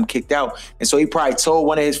just gonna have him kicked out. And so he probably told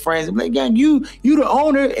one of his friends, like, young, you the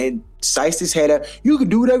owner, and sized his head up. You can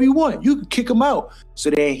do whatever you want. You can kick him out.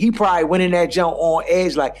 So then he probably went in that jump on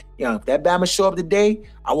edge, like, if that Bama show up today,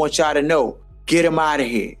 I want y'all to know, get him out of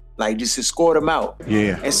here. Like, just escort him out.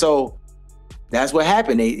 Yeah. And so that's what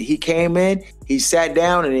happened. He came in, he sat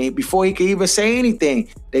down, and before he could even say anything,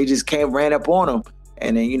 they just ran up on him.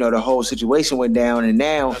 And then, the whole situation went down. And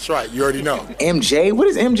now... That's right. You already know. MJ? What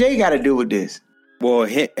does MJ got to do with this? Well,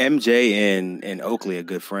 MJ and Oakley are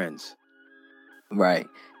good friends. Right.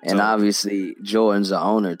 And obviously, Jordan's the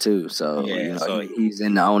owner, too. So, he's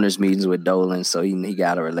in the owner's meetings with Dolan, so he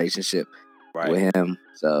got a relationship with him.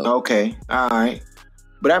 So okay. All right.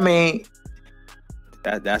 But, I mean...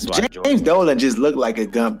 That's why James Dolan just looked like a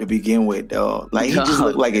gump to begin with, though. Like, he just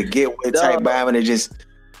looked like a get-with type Bama that just...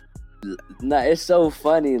 Nah, it's so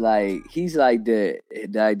funny. Like, he's like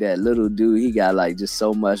that little dude. He got like just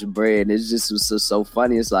so much bread. It's just was so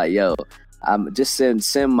funny. It's like, yo, I'm just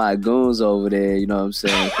send my goons over there. You know what I'm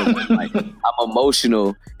saying? Like, I'm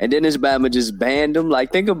emotional, and then this Bama just banned him.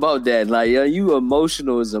 Like, think about that. Like, yo, you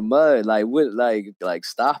emotional as a mud. Like, what? Like,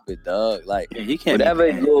 stop it, dog. Like, he can't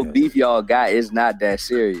whatever little beef y'all got is not that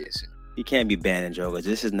serious. He can't be banning Joker.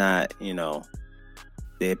 This is not,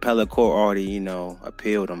 the appellate court already,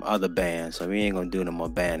 appealed them other bans, so we ain't gonna do no more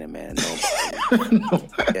banning, man.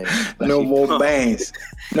 No more bans.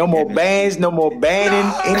 No more bans. No more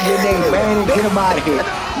banning. Anything they banning, get them out of here.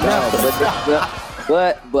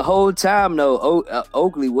 But whole time though,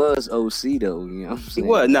 Oakley was OC though. You know what I'm saying? He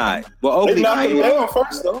was not. Well, Oakley, they knocked him down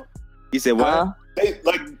first though. He said what? Huh?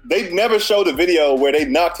 They never showed a video where they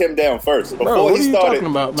knocked him down first before he started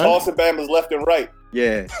tossing Bama's left and right.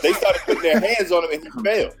 Yeah, they started putting their hands on him and he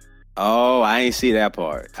failed. Oh, I ain't see that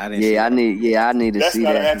part. I need to That's see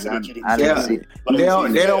not that. An accident you didn't see.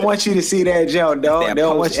 They don't want you to see that, Joe. Dog. They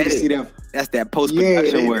don't want you to see that. That's that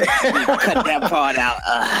post-production work. Cut that part out.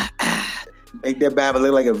 Make that Bama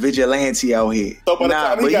look like a vigilante out here. So by the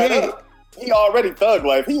time he got up, he already thug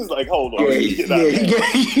life. He was like, hold on. He start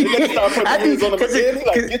putting hands on him again. He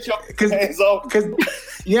like, get your hands off.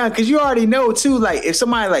 Because you already know too. Like, if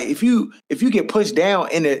somebody if you get pushed down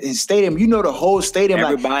in stadium, the whole stadium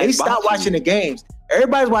they stop watching the games.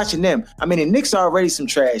 Everybody's watching them. I mean, the Knicks are already some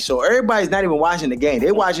trash, so everybody's not even watching the game.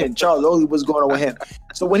 They're watching Charles Oakley, what's going on with him.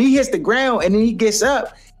 So when he hits the ground and then he gets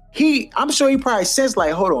up, I'm sure he probably sensed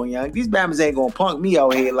like, hold on, young, these Bama's ain't gonna punk me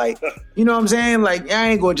out here. Like, you know what I'm saying? Like, I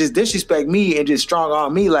ain't gonna just disrespect me and just strong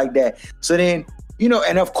arm me like that. So then,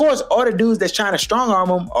 and of course, all the dudes that's trying to strong arm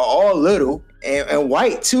him are all little and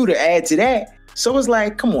white too to add to that. So it's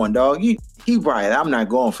like, come on, dog. He right. I'm not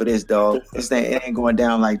going for this, dog. It ain't going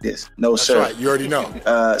down like this. No, That's sir. Right. You already know.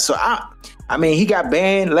 So I mean, he got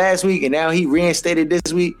banned last week and now he reinstated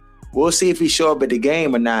this week. We'll see if he show up at the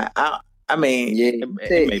game or not. I mean,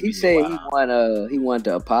 he said he want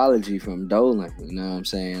the apology from Dolan. You know what I'm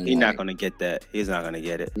saying? He's not gonna get that. He's not gonna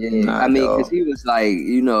get it. Yeah, I mean, because he was like,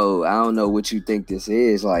 I don't know what you think this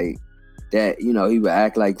is, like that. He would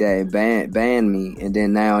act like that and ban me, and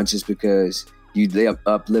then now just because you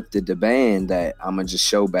uplifted the ban, that I'm gonna just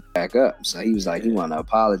show back up. So he was like, he want an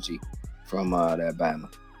apology from that Bama.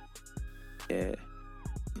 Yeah.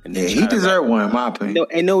 And he deserved one, in my opinion.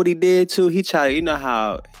 And know what he did too? He tried.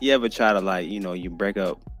 How you ever try to you break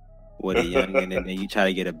up with a youngin and then you try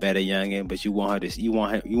to get a better youngin, but you want her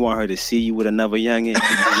to see you with another youngin.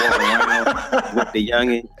 You walk around with the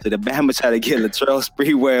youngin. So the Bama try to get Latrell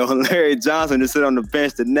Sprewell and Larry Johnson to sit on the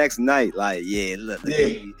bench the next night. Like, look.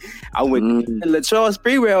 I went Latrell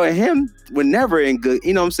Sprewell and him were never in good.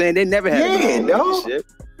 You know what I'm saying? They never had a good relationship.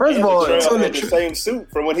 First of all, Latrell had the same suit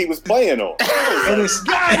from when he was playing on. and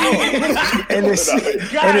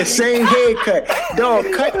the same haircut. Dog,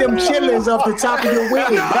 cut them chitlins off the top of your wig.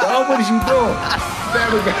 Dog, what is you doing?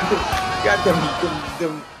 Got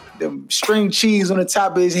them string cheese on the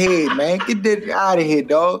top of his head, man. Get that out of here,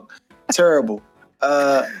 dog. Terrible.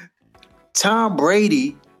 Tom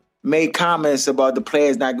Brady made comments about the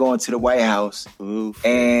players not going to the White House. Oof.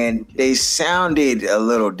 And they sounded a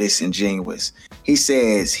little disingenuous. He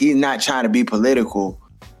says he's not trying to be political,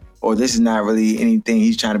 or this is not really anything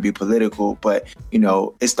he's trying to be political, but,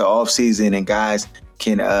 it's the off season and guys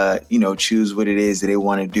can, choose what it is that they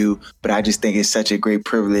want to do. But I just think it's such a great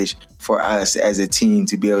privilege for us as a team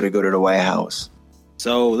to be able to go to the White House.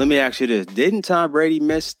 So let me ask you this. Didn't Tom Brady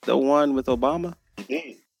miss the one with Obama? He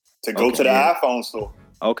did. To go to the iPhone store.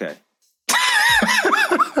 Okay.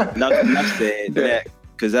 Enough said that.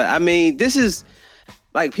 Because, this is...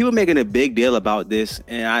 like people making a big deal about this,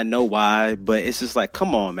 and I know why, but it's just like,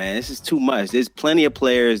 come on, man, this is too much. There's plenty of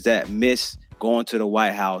players that miss going to the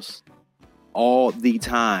White House all the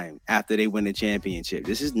time after they win the championship.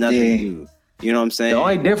 This is nothing new. You know what I'm saying? The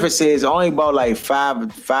only difference is only about like 5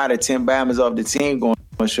 to 10 Bammers off the team going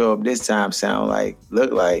to show up this time.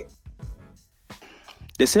 Look like.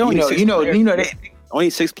 They say only only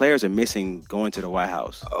 6 players are missing going to the White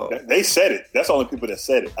House. Oh. They said it. That's the only people that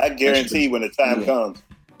said it. I guarantee when the time comes,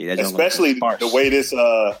 especially the way this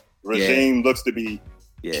regime looks to be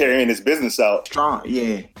carrying its business out. Strong,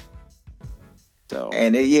 So.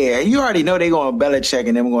 And you already know they're going to Belichick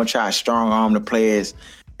and them going to try to strong arm the players,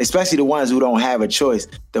 especially the ones who don't have a choice.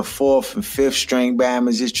 The 4th and 5th string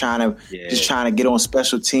Bammers just trying to get on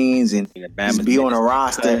special teams and just be on a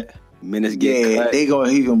roster. Minutes get cut. He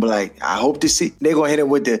gonna be like, I hope to see. They're gonna hit him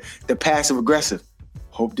with the passive aggressive.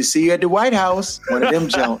 Hope to see you at the White House. One of them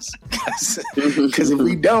jumps. Because if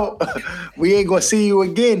we don't, we ain't gonna see you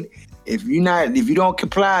again. If you don't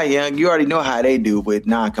comply, you already know how they do with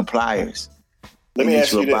non-compliers. Let me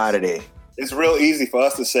ask you this. It's real easy for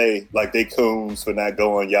us to say like they coons for not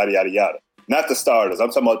going yada yada yada. Not the starters. I'm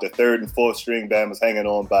talking about the 3rd and 4th string Bammers hanging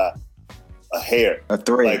on by a hair. A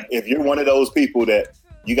thread. Like if you're one of those people that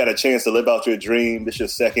you got a chance to live out your dream. This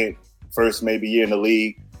is your first maybe year in the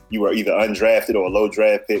league. You were either undrafted or a low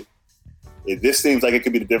draft pick. If this seems like it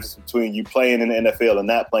could be the difference between you playing in the NFL and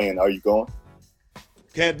not playing, are you going?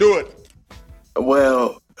 Can't do it.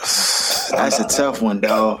 Well, that's a tough one,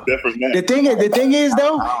 dog. The thing is,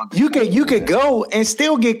 though, you could go and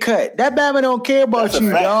still get cut. That Bama don't care about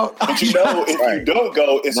you, dog. But if you don't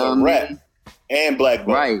go, it's a wrap and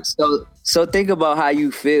blackball. Right. So think about how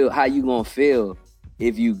you gonna feel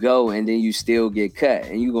if you go and then you still get cut,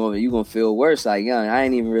 and you gonna feel worse. Like, I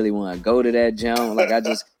ain't even really want to go to that jump. Like,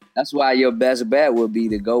 that's why your best bet would be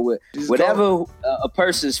to go with whatever a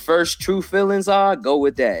person's first true feelings are. Go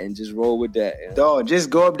with that and just roll with that. Dog, just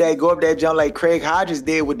go up that jump like Craig Hodges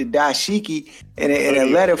did with the dashiki and a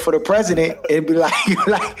letter for the president, and be like, here,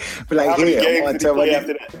 I want to tell you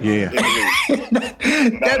after that. Yeah,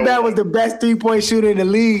 that man was the best 3-point shooter in the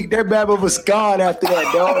league. That man was scarred after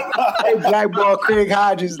that, dog. They blackball Craig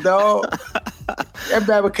Hodges, dog. That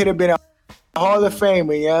man could have been a Hall of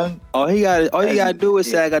Famer, young. All you gotta do is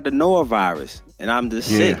say I got the norovirus, and I'm just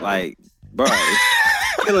sick. Like, bro,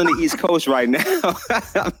 it's killing the East Coast right now.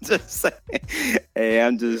 I'm just saying.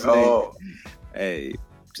 Hey,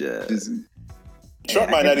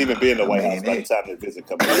 Trump might not even be in the White House by the time the visit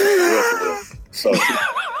comes real. So,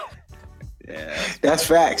 that's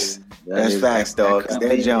facts. That's facts, dog. Because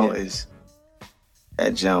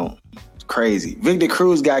that jump is crazy. Victor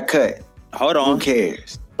Cruz got cut. Hold on. Who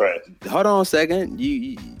cares? Right. Hold on a second.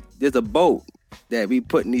 There's a boat that we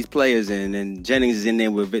putting these players in, and Jennings is in there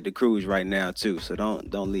with Victor Cruz right now too. So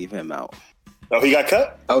don't leave him out. Oh, he got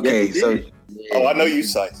cut? Okay, I know you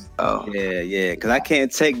size. Oh. Yeah. Because I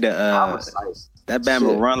can't take that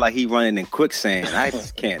Bama run like he running in quicksand. I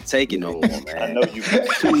just can't take it no more, man. I know you.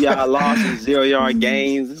 2-yard losses, 0-yard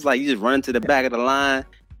gains. It's like you just run to the back of the line.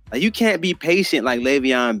 Like, you can't be patient like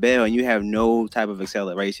Le'Veon Bell and you have no type of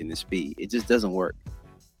acceleration and speed. It just doesn't work.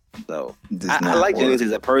 So I like Jennings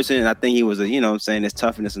as a person, and I think he was his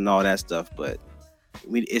toughness and all that stuff, but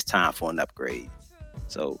it's time for an upgrade.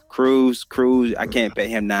 So Cruz, I can't pay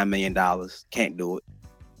him $9 million. Can't do it.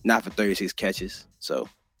 Not for 36 catches. So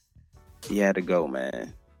he had to go,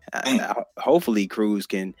 man. Hopefully Cruz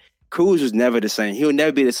was never the same. He'll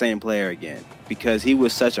never be the same player again because he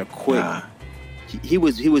was such a quick. He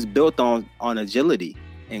was built on agility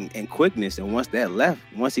and quickness, and once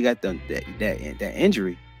he got that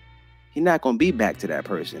injury, he's not gonna be back to that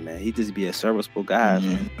person, man. He just be a serviceable guy.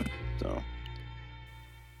 Mm-hmm. So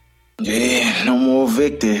yeah, no more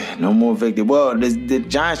Victor. Well, the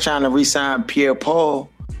Giants trying to re-sign Pierre Paul.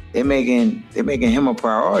 They're making him a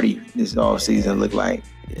priority this offseason. Look like.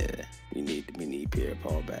 Yeah, we need Pierre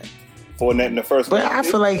Paul back. Fournette in the first round. But I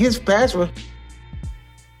feel like his pass was.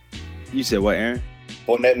 You said what, Aaron?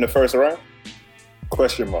 Fournette in the first round?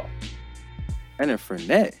 Question mark. And then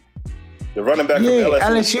Fournette. The running back from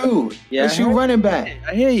LSU. LSU running back.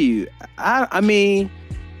 I hear you. I mean,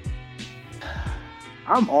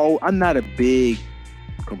 I'm not a big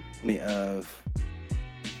component of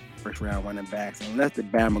first round running backs unless the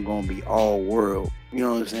Bama gonna be all world. You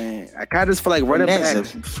know what I'm saying? I kind of just feel like running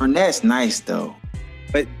backs. Fournette's nice though.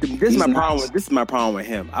 But this is my problem. This is my problem with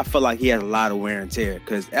him. I feel like he has a lot of wear and tear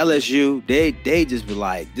because LSU they just be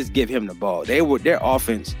like, just give him the ball. Their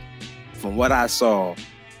offense, from what I saw,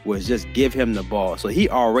 was just give him the ball. So he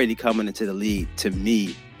already coming into the league to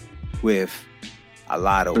me with a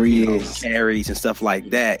lot of carries and stuff like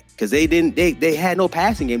that because they had no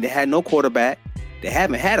passing game. They had no quarterback. They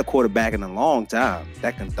haven't had a quarterback in a long time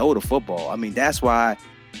that can throw the football. I mean, that's why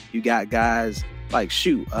you got guys like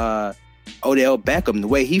Odell Beckham, the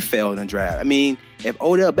way he fell in the draft. I mean, if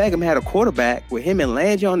Odell Beckham had a quarterback with him and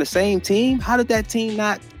Landry on the same team, how did that team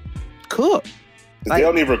not cook? Like, they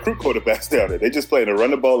don't even recruit quarterbacks down there. They just play to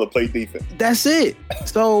run the ball and play defense. That's it.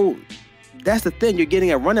 So that's the thing. You're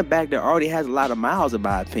getting a running back that already has a lot of miles, in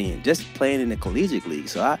my opinion, just playing in the collegiate league.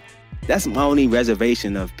 So that's my only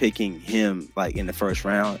reservation of picking him like in the first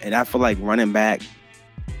round. And I feel like running back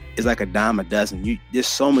is like a dime a dozen. There's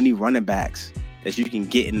so many running backs that you can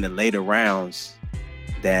get in the later rounds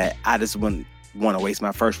that I just wouldn't want to waste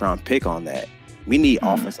my first round pick on that. We need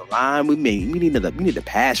offensive line. We need the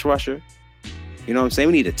pass rusher. You know what I'm saying?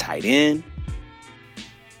 We need a tight end.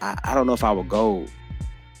 I don't know if I would go.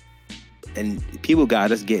 And people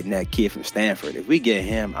got us getting that kid from Stanford. If we get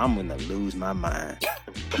him, I'm going to lose my mind.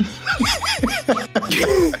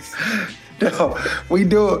 No, we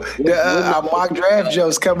do. Our mock draft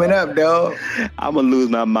jokes coming up, dog. I'm going to lose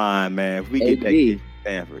my mind, man. If we get that kid from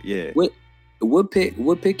Stanford, yeah. What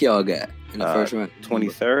pick y'all got in the first round?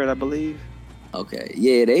 23rd, I believe. Okay.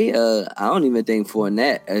 Yeah, they I don't even think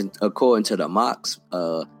Fournette, according to the mocks,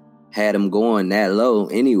 had him going that low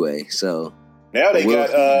anyway. So now they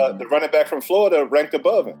got the running back from Florida ranked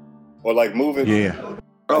above him. Or like moving. Yeah.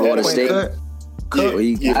 Florida State.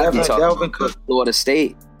 Dalvin Cook. Florida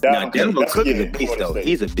State. Delvin Cook is a beast, though.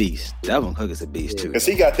 He's a beast. Delvin Cook is a beast, too. Because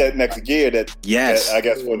he got that next gear that I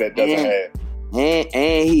guess Fournette doesn't have.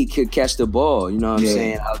 And he could catch the ball, you know what I'm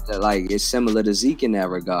saying? Like, it's similar to Zeke in that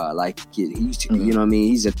regard. Like, he's, you know what I mean?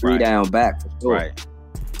 He's a 3-down back for sure. Right.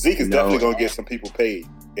 Zeke is definitely going to get some people paid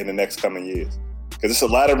in the next coming years. Because it's a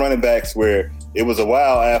lot of running backs where it was a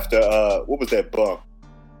while after, what was that bump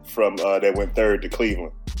from that went third to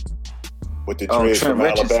Cleveland? With the dread from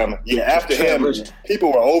Alabama. Yeah, after him,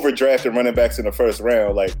 people were overdrafting running backs in the first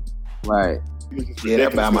round. Like, right. Yeah,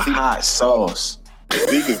 that Bama hot sauce.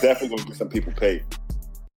 Zeke is definitely going to get some people paid.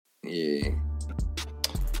 Yeah.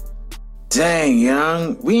 Dang,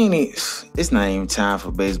 young. It's not even time for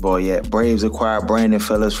baseball yet. Braves acquired Brandon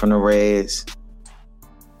Phillips from the Reds.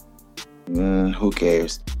 Who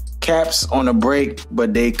cares? Caps on a break,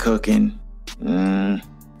 but they cooking. Who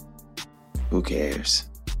cares?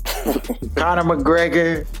 Conor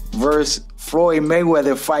McGregor versus Floyd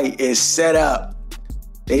Mayweather fight is set up.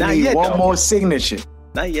 They need one more signature.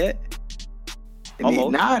 Not yet.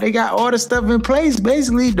 They got all the stuff in place.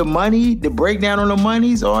 Basically, the money, the breakdown on the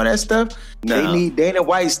monies, all that stuff. They need Dana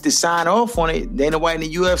White to sign off on it. Dana White and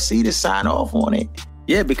the UFC to sign off on it.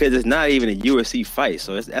 Yeah, because it's not even a UFC fight,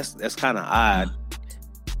 so that's kind of odd.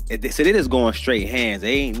 So they just going straight hands.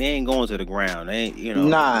 They ain't going to the ground. They ain't, you know.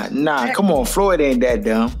 Nah. Come on, Floyd ain't that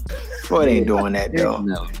dumb. Floyd ain't doing that, dog.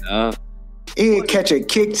 No. He'd catch a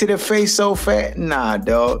kick to the face so fat. Nah,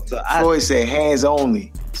 dog. So Floyd said hands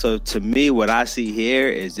only. So to me, what I see here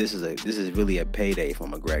is this is really a payday for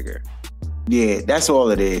McGregor. Yeah, that's all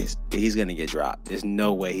it is. He's gonna get dropped. There's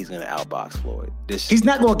no way he's gonna outbox Floyd. He's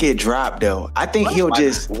not gonna get dropped though. I think he'll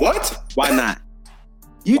just. What? Why not?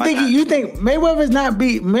 You think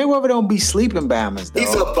Mayweather don't be sleeping Bammers, though?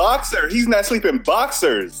 He's a boxer. He's not sleeping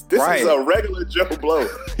boxers. This is a regular Joe Blow.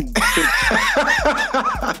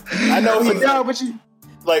 I know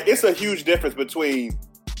like it's a huge difference between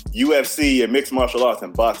UFC and mixed martial arts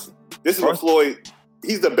and boxing. This is what Floyd.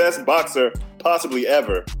 He's the best boxer possibly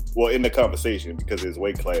ever. Well, in the conversation because of his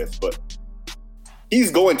weight class, but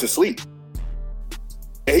he's going to sleep,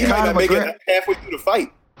 and he might not make it halfway through the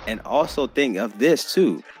fight. And also think of this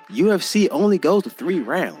too. UFC only goes to 3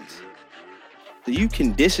 rounds. So you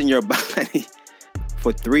condition your body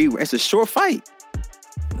for 3. It's a short fight.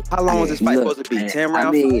 How long is this fight supposed to be? 10 rounds?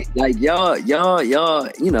 I mean, like y'all,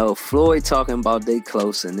 you know, Floyd talking about they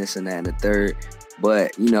close and this and that and the third.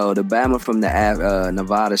 But, you know, the Bama from the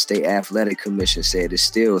Nevada State Athletic Commission said there's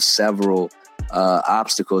still several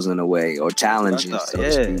obstacles in the way or challenges, so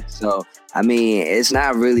to speak. So, I mean, it's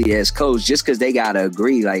not really as close just because they got to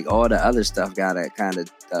agree. Like, all the other stuff got to kind of...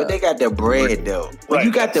 but they got the bread, though. When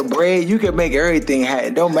you got the bread, you can make everything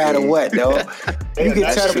happen. Don't matter what, though. You can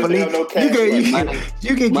tell the police...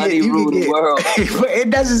 You can get... the world.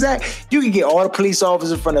 It doesn't say... You can get all the police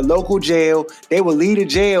officers from the local jail. They will leave the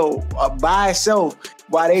jail by itself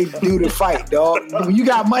while they do the fight, dog. When you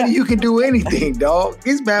got money, you can do anything, dog.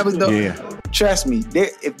 These Bama's, though. Yeah. Trust me.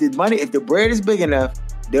 If the bread is big enough,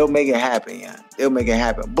 they'll make it happen, yeah. They'll make it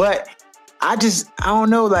happen. But I don't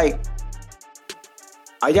know, like,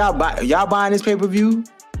 are y'all buying this pay-per-view?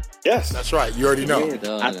 Yes, that's right. You already know.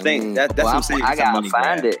 Yeah, I think that's what I'm saying. I gotta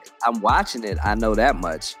find it. I'm watching it. I know that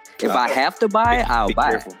much. If I have to buy it, I'll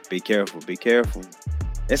buy it. Be careful.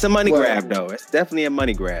 It's a money grab, though. It's definitely a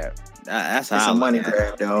money grab. That's how it's a money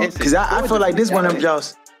grab, though. Because I feel like this one of them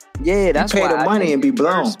jokes. Yeah, that's you pay the money and be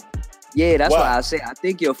blown. Yeah, that's why I say I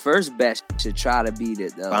think your first bet should try to be the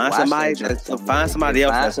find somebody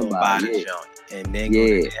else that's gonna buy the joint and then go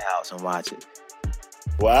to their house and watch it.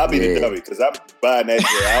 Well, I'll be the dummy because I'm buying that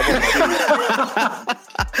shit.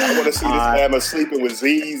 I want to see this man sleeping with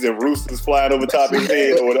Z's and roosters flying over top of his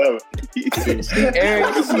head or whatever.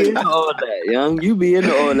 Eric, you be into all that, young. You be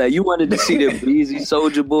into all that. You wanted to see the Breezy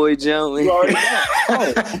Soulja Boy joint. You already know.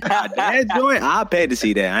 That joint, I paid to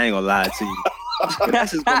see that. I ain't gonna lie to you.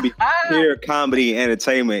 That's just gonna be pure comedy and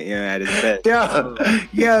entertainment, at its best. I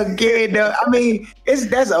mean,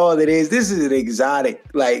 that's all it is. This is an exotic,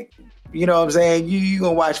 like, you know what I'm saying? You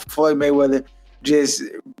gonna watch Floyd Mayweather just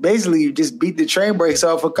beat the train brakes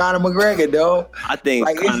off of Conor McGregor, though. I think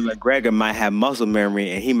like, Conor McGregor might have muscle memory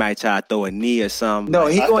and he might try to throw a knee or something. No,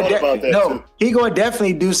 he gonna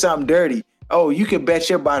definitely do something dirty. Oh, you can bet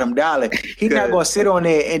your bottom dollar. He's not gonna sit on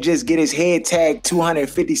there and just get his head tagged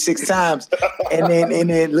 256 times and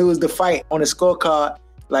then lose the fight on a scorecard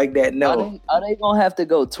like that. No. Are they gonna have to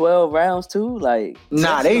go 12 rounds too? Like,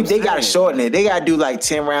 nah, they gotta shorten it. They gotta do like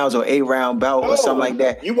 10 rounds or 8 round bout or something like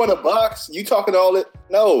that. You want a box? You talking all it?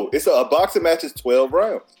 No, it's a boxing match is 12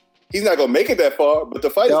 rounds. He's not gonna make it that far, but the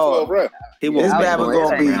fight is 12 rounds. This battle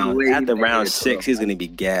gonna be after round 6. He's gonna be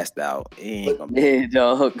gassed out. He ain't gonna be.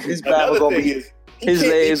 Dog. This battle gonna be. His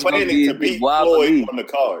legs gonna to beat Floyd on the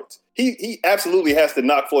cards. He absolutely has to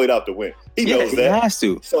knock Floyd out to win. He knows that. He has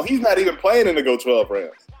to. So he's not even planning to go 12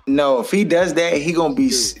 rounds. No, if he does that, he gonna be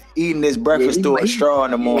eating his breakfast through a straw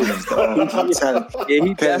in the mornings. I'm telling you. Yeah,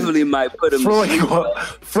 he definitely might put him. Floyd.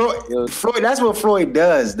 That's what Floyd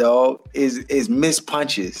does, though. Is miss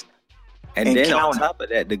punches. And then on top of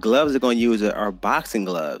that, the gloves they're gonna use are boxing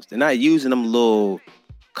gloves. They're not using them little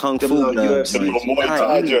kung fu gloves.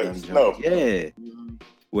 No. Yeah.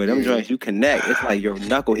 With them joints, you connect. It's like your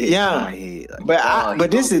knuckle hits my head. Like,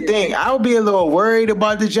 but this is the thing. I would be a little worried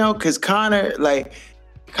about the jump because Conor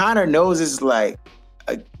knows it's like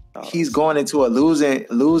he's going into a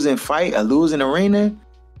losing fight, a losing arena.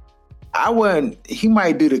 He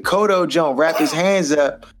might do the Cotto jump, wrap his hands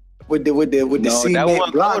up with the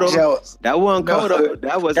cement block jumps. That wasn't Cotto.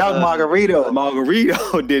 That was Margarito.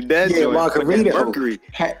 Margarito did that. Yeah, Margarito. Mercury.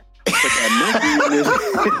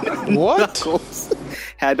 What?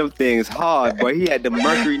 Had them things hard, boy. He had the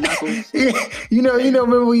mercury knuckles. Yeah, you know.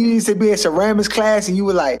 Remember when you used to be in ceramics class and you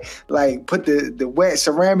would like put the wet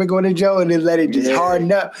ceramic on the joe and then let it just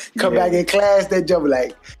harden up. Come back in class, that joe be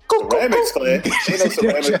like ceramics class. Ain't no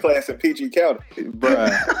ceramics class in PG County,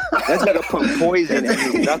 bruh. That's gotta put poison in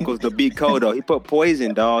his knuckles to beat Cotto. He put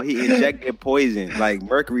poison, dog. He injected poison, like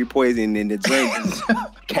mercury poison in the drink.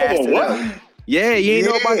 Cast it up. Yeah, you ain't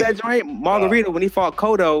know about that joint? Margarito, when he fought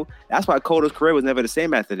Cotto, that's why Cotto's career was never the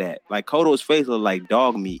same after that. Like, Cotto's face looked like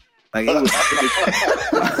dog meat. Like, it was...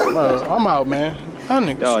 I'm out, man.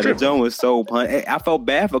 The joint was so punch. I felt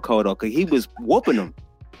bad for Cotto because he was whooping him.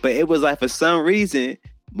 But it was like, for some reason,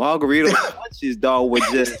 Margarito's punches, dog, were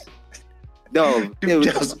just... Dog,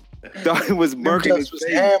 it was mercury in his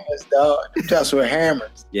face. Hammers, dog. Just with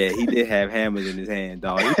hammers. Yeah, he did have hammers in his hand,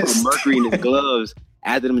 dog. He put mercury in his gloves.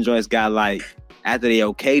 After them joints got after they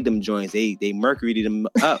okayed them joints, they mercuried them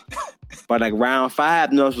up. But like round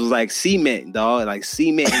 5, was like cement, dog. Like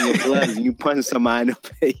cement in your gloves and you punch somebody in the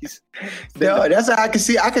face. No, that's how I can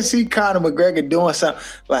see Conor McGregor doing something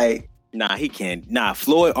like. Nah, he can't. Nah,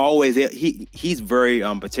 Floyd always he's very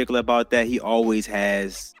particular about that. He always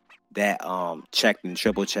has that checked and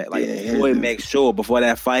triple check. Like Floyd makes sure before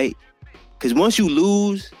that fight. Cause once you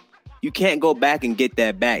lose, you can't go back and get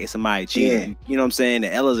that back if somebody cheated. Yeah. You know what I'm saying?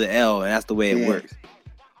 The L is an L, and that's the way it works.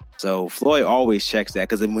 So Floyd always checks that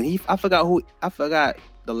because when I forgot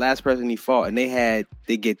the last person he fought, and they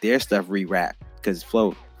get their stuff rewrapped because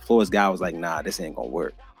Floyd's guy was like, nah, this ain't gonna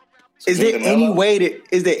work. So is there any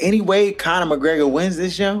way Conor McGregor wins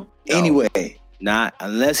this show? No. Anyway. Not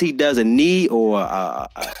unless he does a knee or a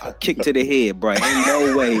kick to the head, bro. Ain't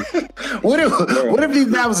no way. What if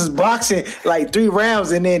these guys was boxing like 3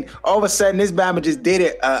 rounds and then all of a sudden this Bama just did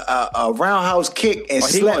it a roundhouse kick and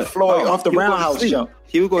slept Floyd off the roundhouse jump.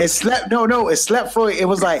 It slept Floyd. It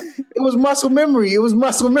was like it was muscle memory. No, he's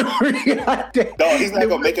not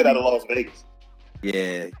gonna make it out of Las Vegas.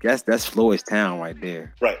 Yeah, that's Floyd's town right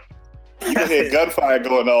there. Right. You can hear gunfire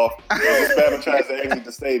going off as this Bama tries to exit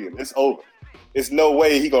the stadium. It's over. There's no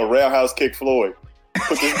way he gonna roundhouse kick Floyd.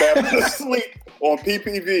 Put this man to sleep. on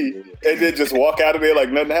PPV and then just walk out of there like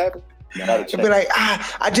nothing happened? It'd be like,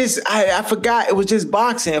 I forgot it was just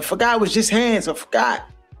boxing. I forgot it was just hands. I forgot.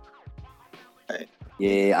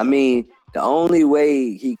 Yeah, I mean, the only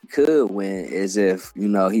way he could win is if,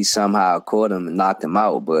 he somehow caught him and knocked him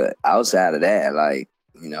out. But outside of that, like,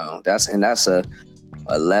 that's a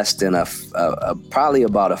less than probably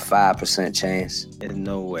about a 5% chance. There's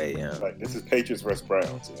no way, yeah. Like, this is Patriots versus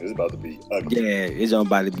Browns. It's about to be ugly. Yeah, it's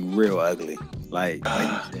about to be real ugly. Like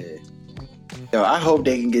you said. Yo, I hope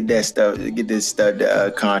they can get this stuff,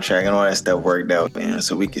 contract and all that stuff worked out, man,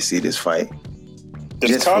 so we can see this fight.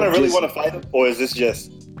 Does Conor really want to fight him, or is this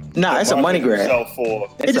just? Nah, it's a money grab.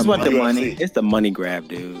 They just want the money. It's the money grab,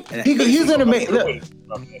 dude. He's gonna make. Look,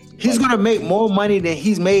 he's gonna make more money than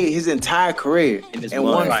he's made his entire career in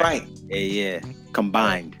one fight. Yeah,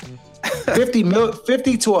 combined.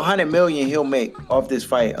 50 to 100 million he'll make off this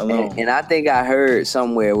fight alone. And I think I heard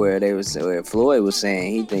somewhere where Floyd was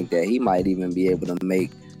saying he think that he might even be able to make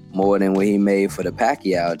more than what he made for the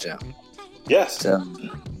Pacquiao jump. Yes. So,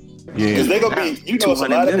 because they're gonna be, it's a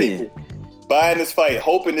lot of people buying this fight,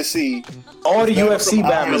 hoping to see all the UFC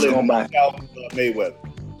battlers gonna buy Mayweather.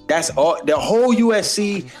 That's all. The whole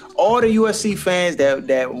UFC, all the UFC fans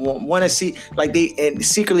that want to see, like they and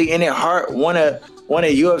secretly in their heart want a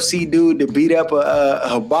UFC dude to beat up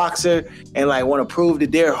a boxer and like want to prove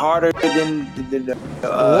that they're harder than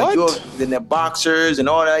the boxers and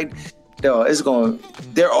all that. No,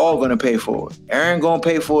 they're all gonna pay for it. Aaron gonna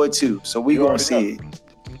pay for it too. So we gonna see it.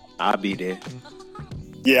 I'll be there.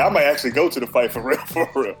 Yeah, I might actually go to the fight for real.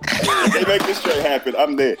 If they make this straight happen,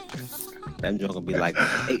 I'm there. That joint gonna be like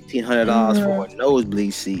 $1,800 for a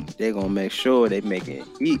nosebleed seat. They're gonna make sure they make it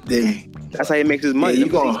eat. That's how he makes his money. Yeah,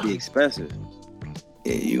 you gonna be expensive.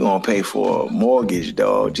 Yeah, you gonna pay for a mortgage,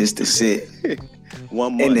 dog, just to sit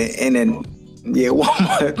 1 month. And then 1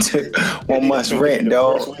 month, 1 month's rent,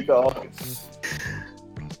 dog.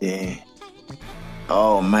 Yeah.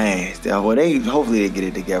 Oh man. Well, hopefully they get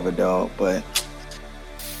it together, dog. But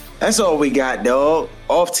that's all we got, dog.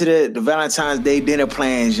 Off to the Valentine's Day dinner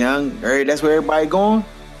plans, young. That's where everybody going?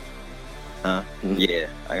 Yeah,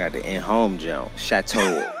 I got the in-home jump.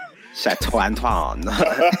 Chateau Antoine.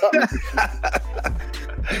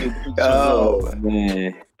 Oh,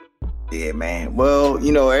 man. Yeah, man. Well,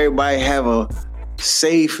 everybody have a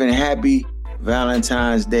safe and happy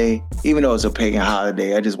Valentine's Day. Even though it's a pagan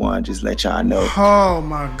holiday, I just want to let y'all know. Oh,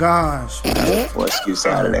 my gosh. For excuse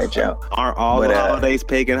out of that, y'all. Aren't all the holidays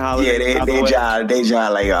pagan holidays? Yeah, they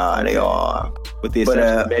jive like, they are. With the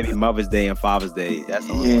exception of maybe Mother's Day and Father's Day. That's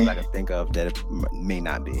the only one I can think of that it may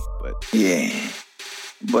not be. But yeah.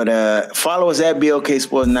 But follow us at BOK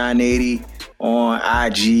Sports 980 on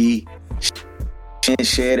IG.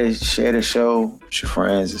 Share the show with your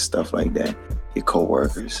friends and stuff like that. Your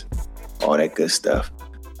coworkers. All that good stuff.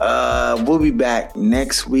 We'll be back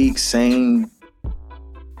next week, same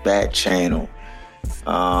bad channel.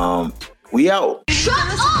 We out. Shut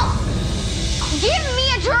up! Give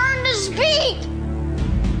me a turn to speak!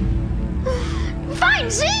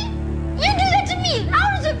 Fine, see? You do that to me.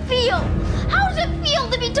 How does it feel? How does it feel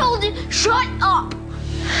to be told to shut up?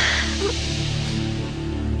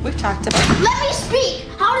 We've talked about it. Let me speak!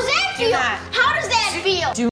 How does that feel?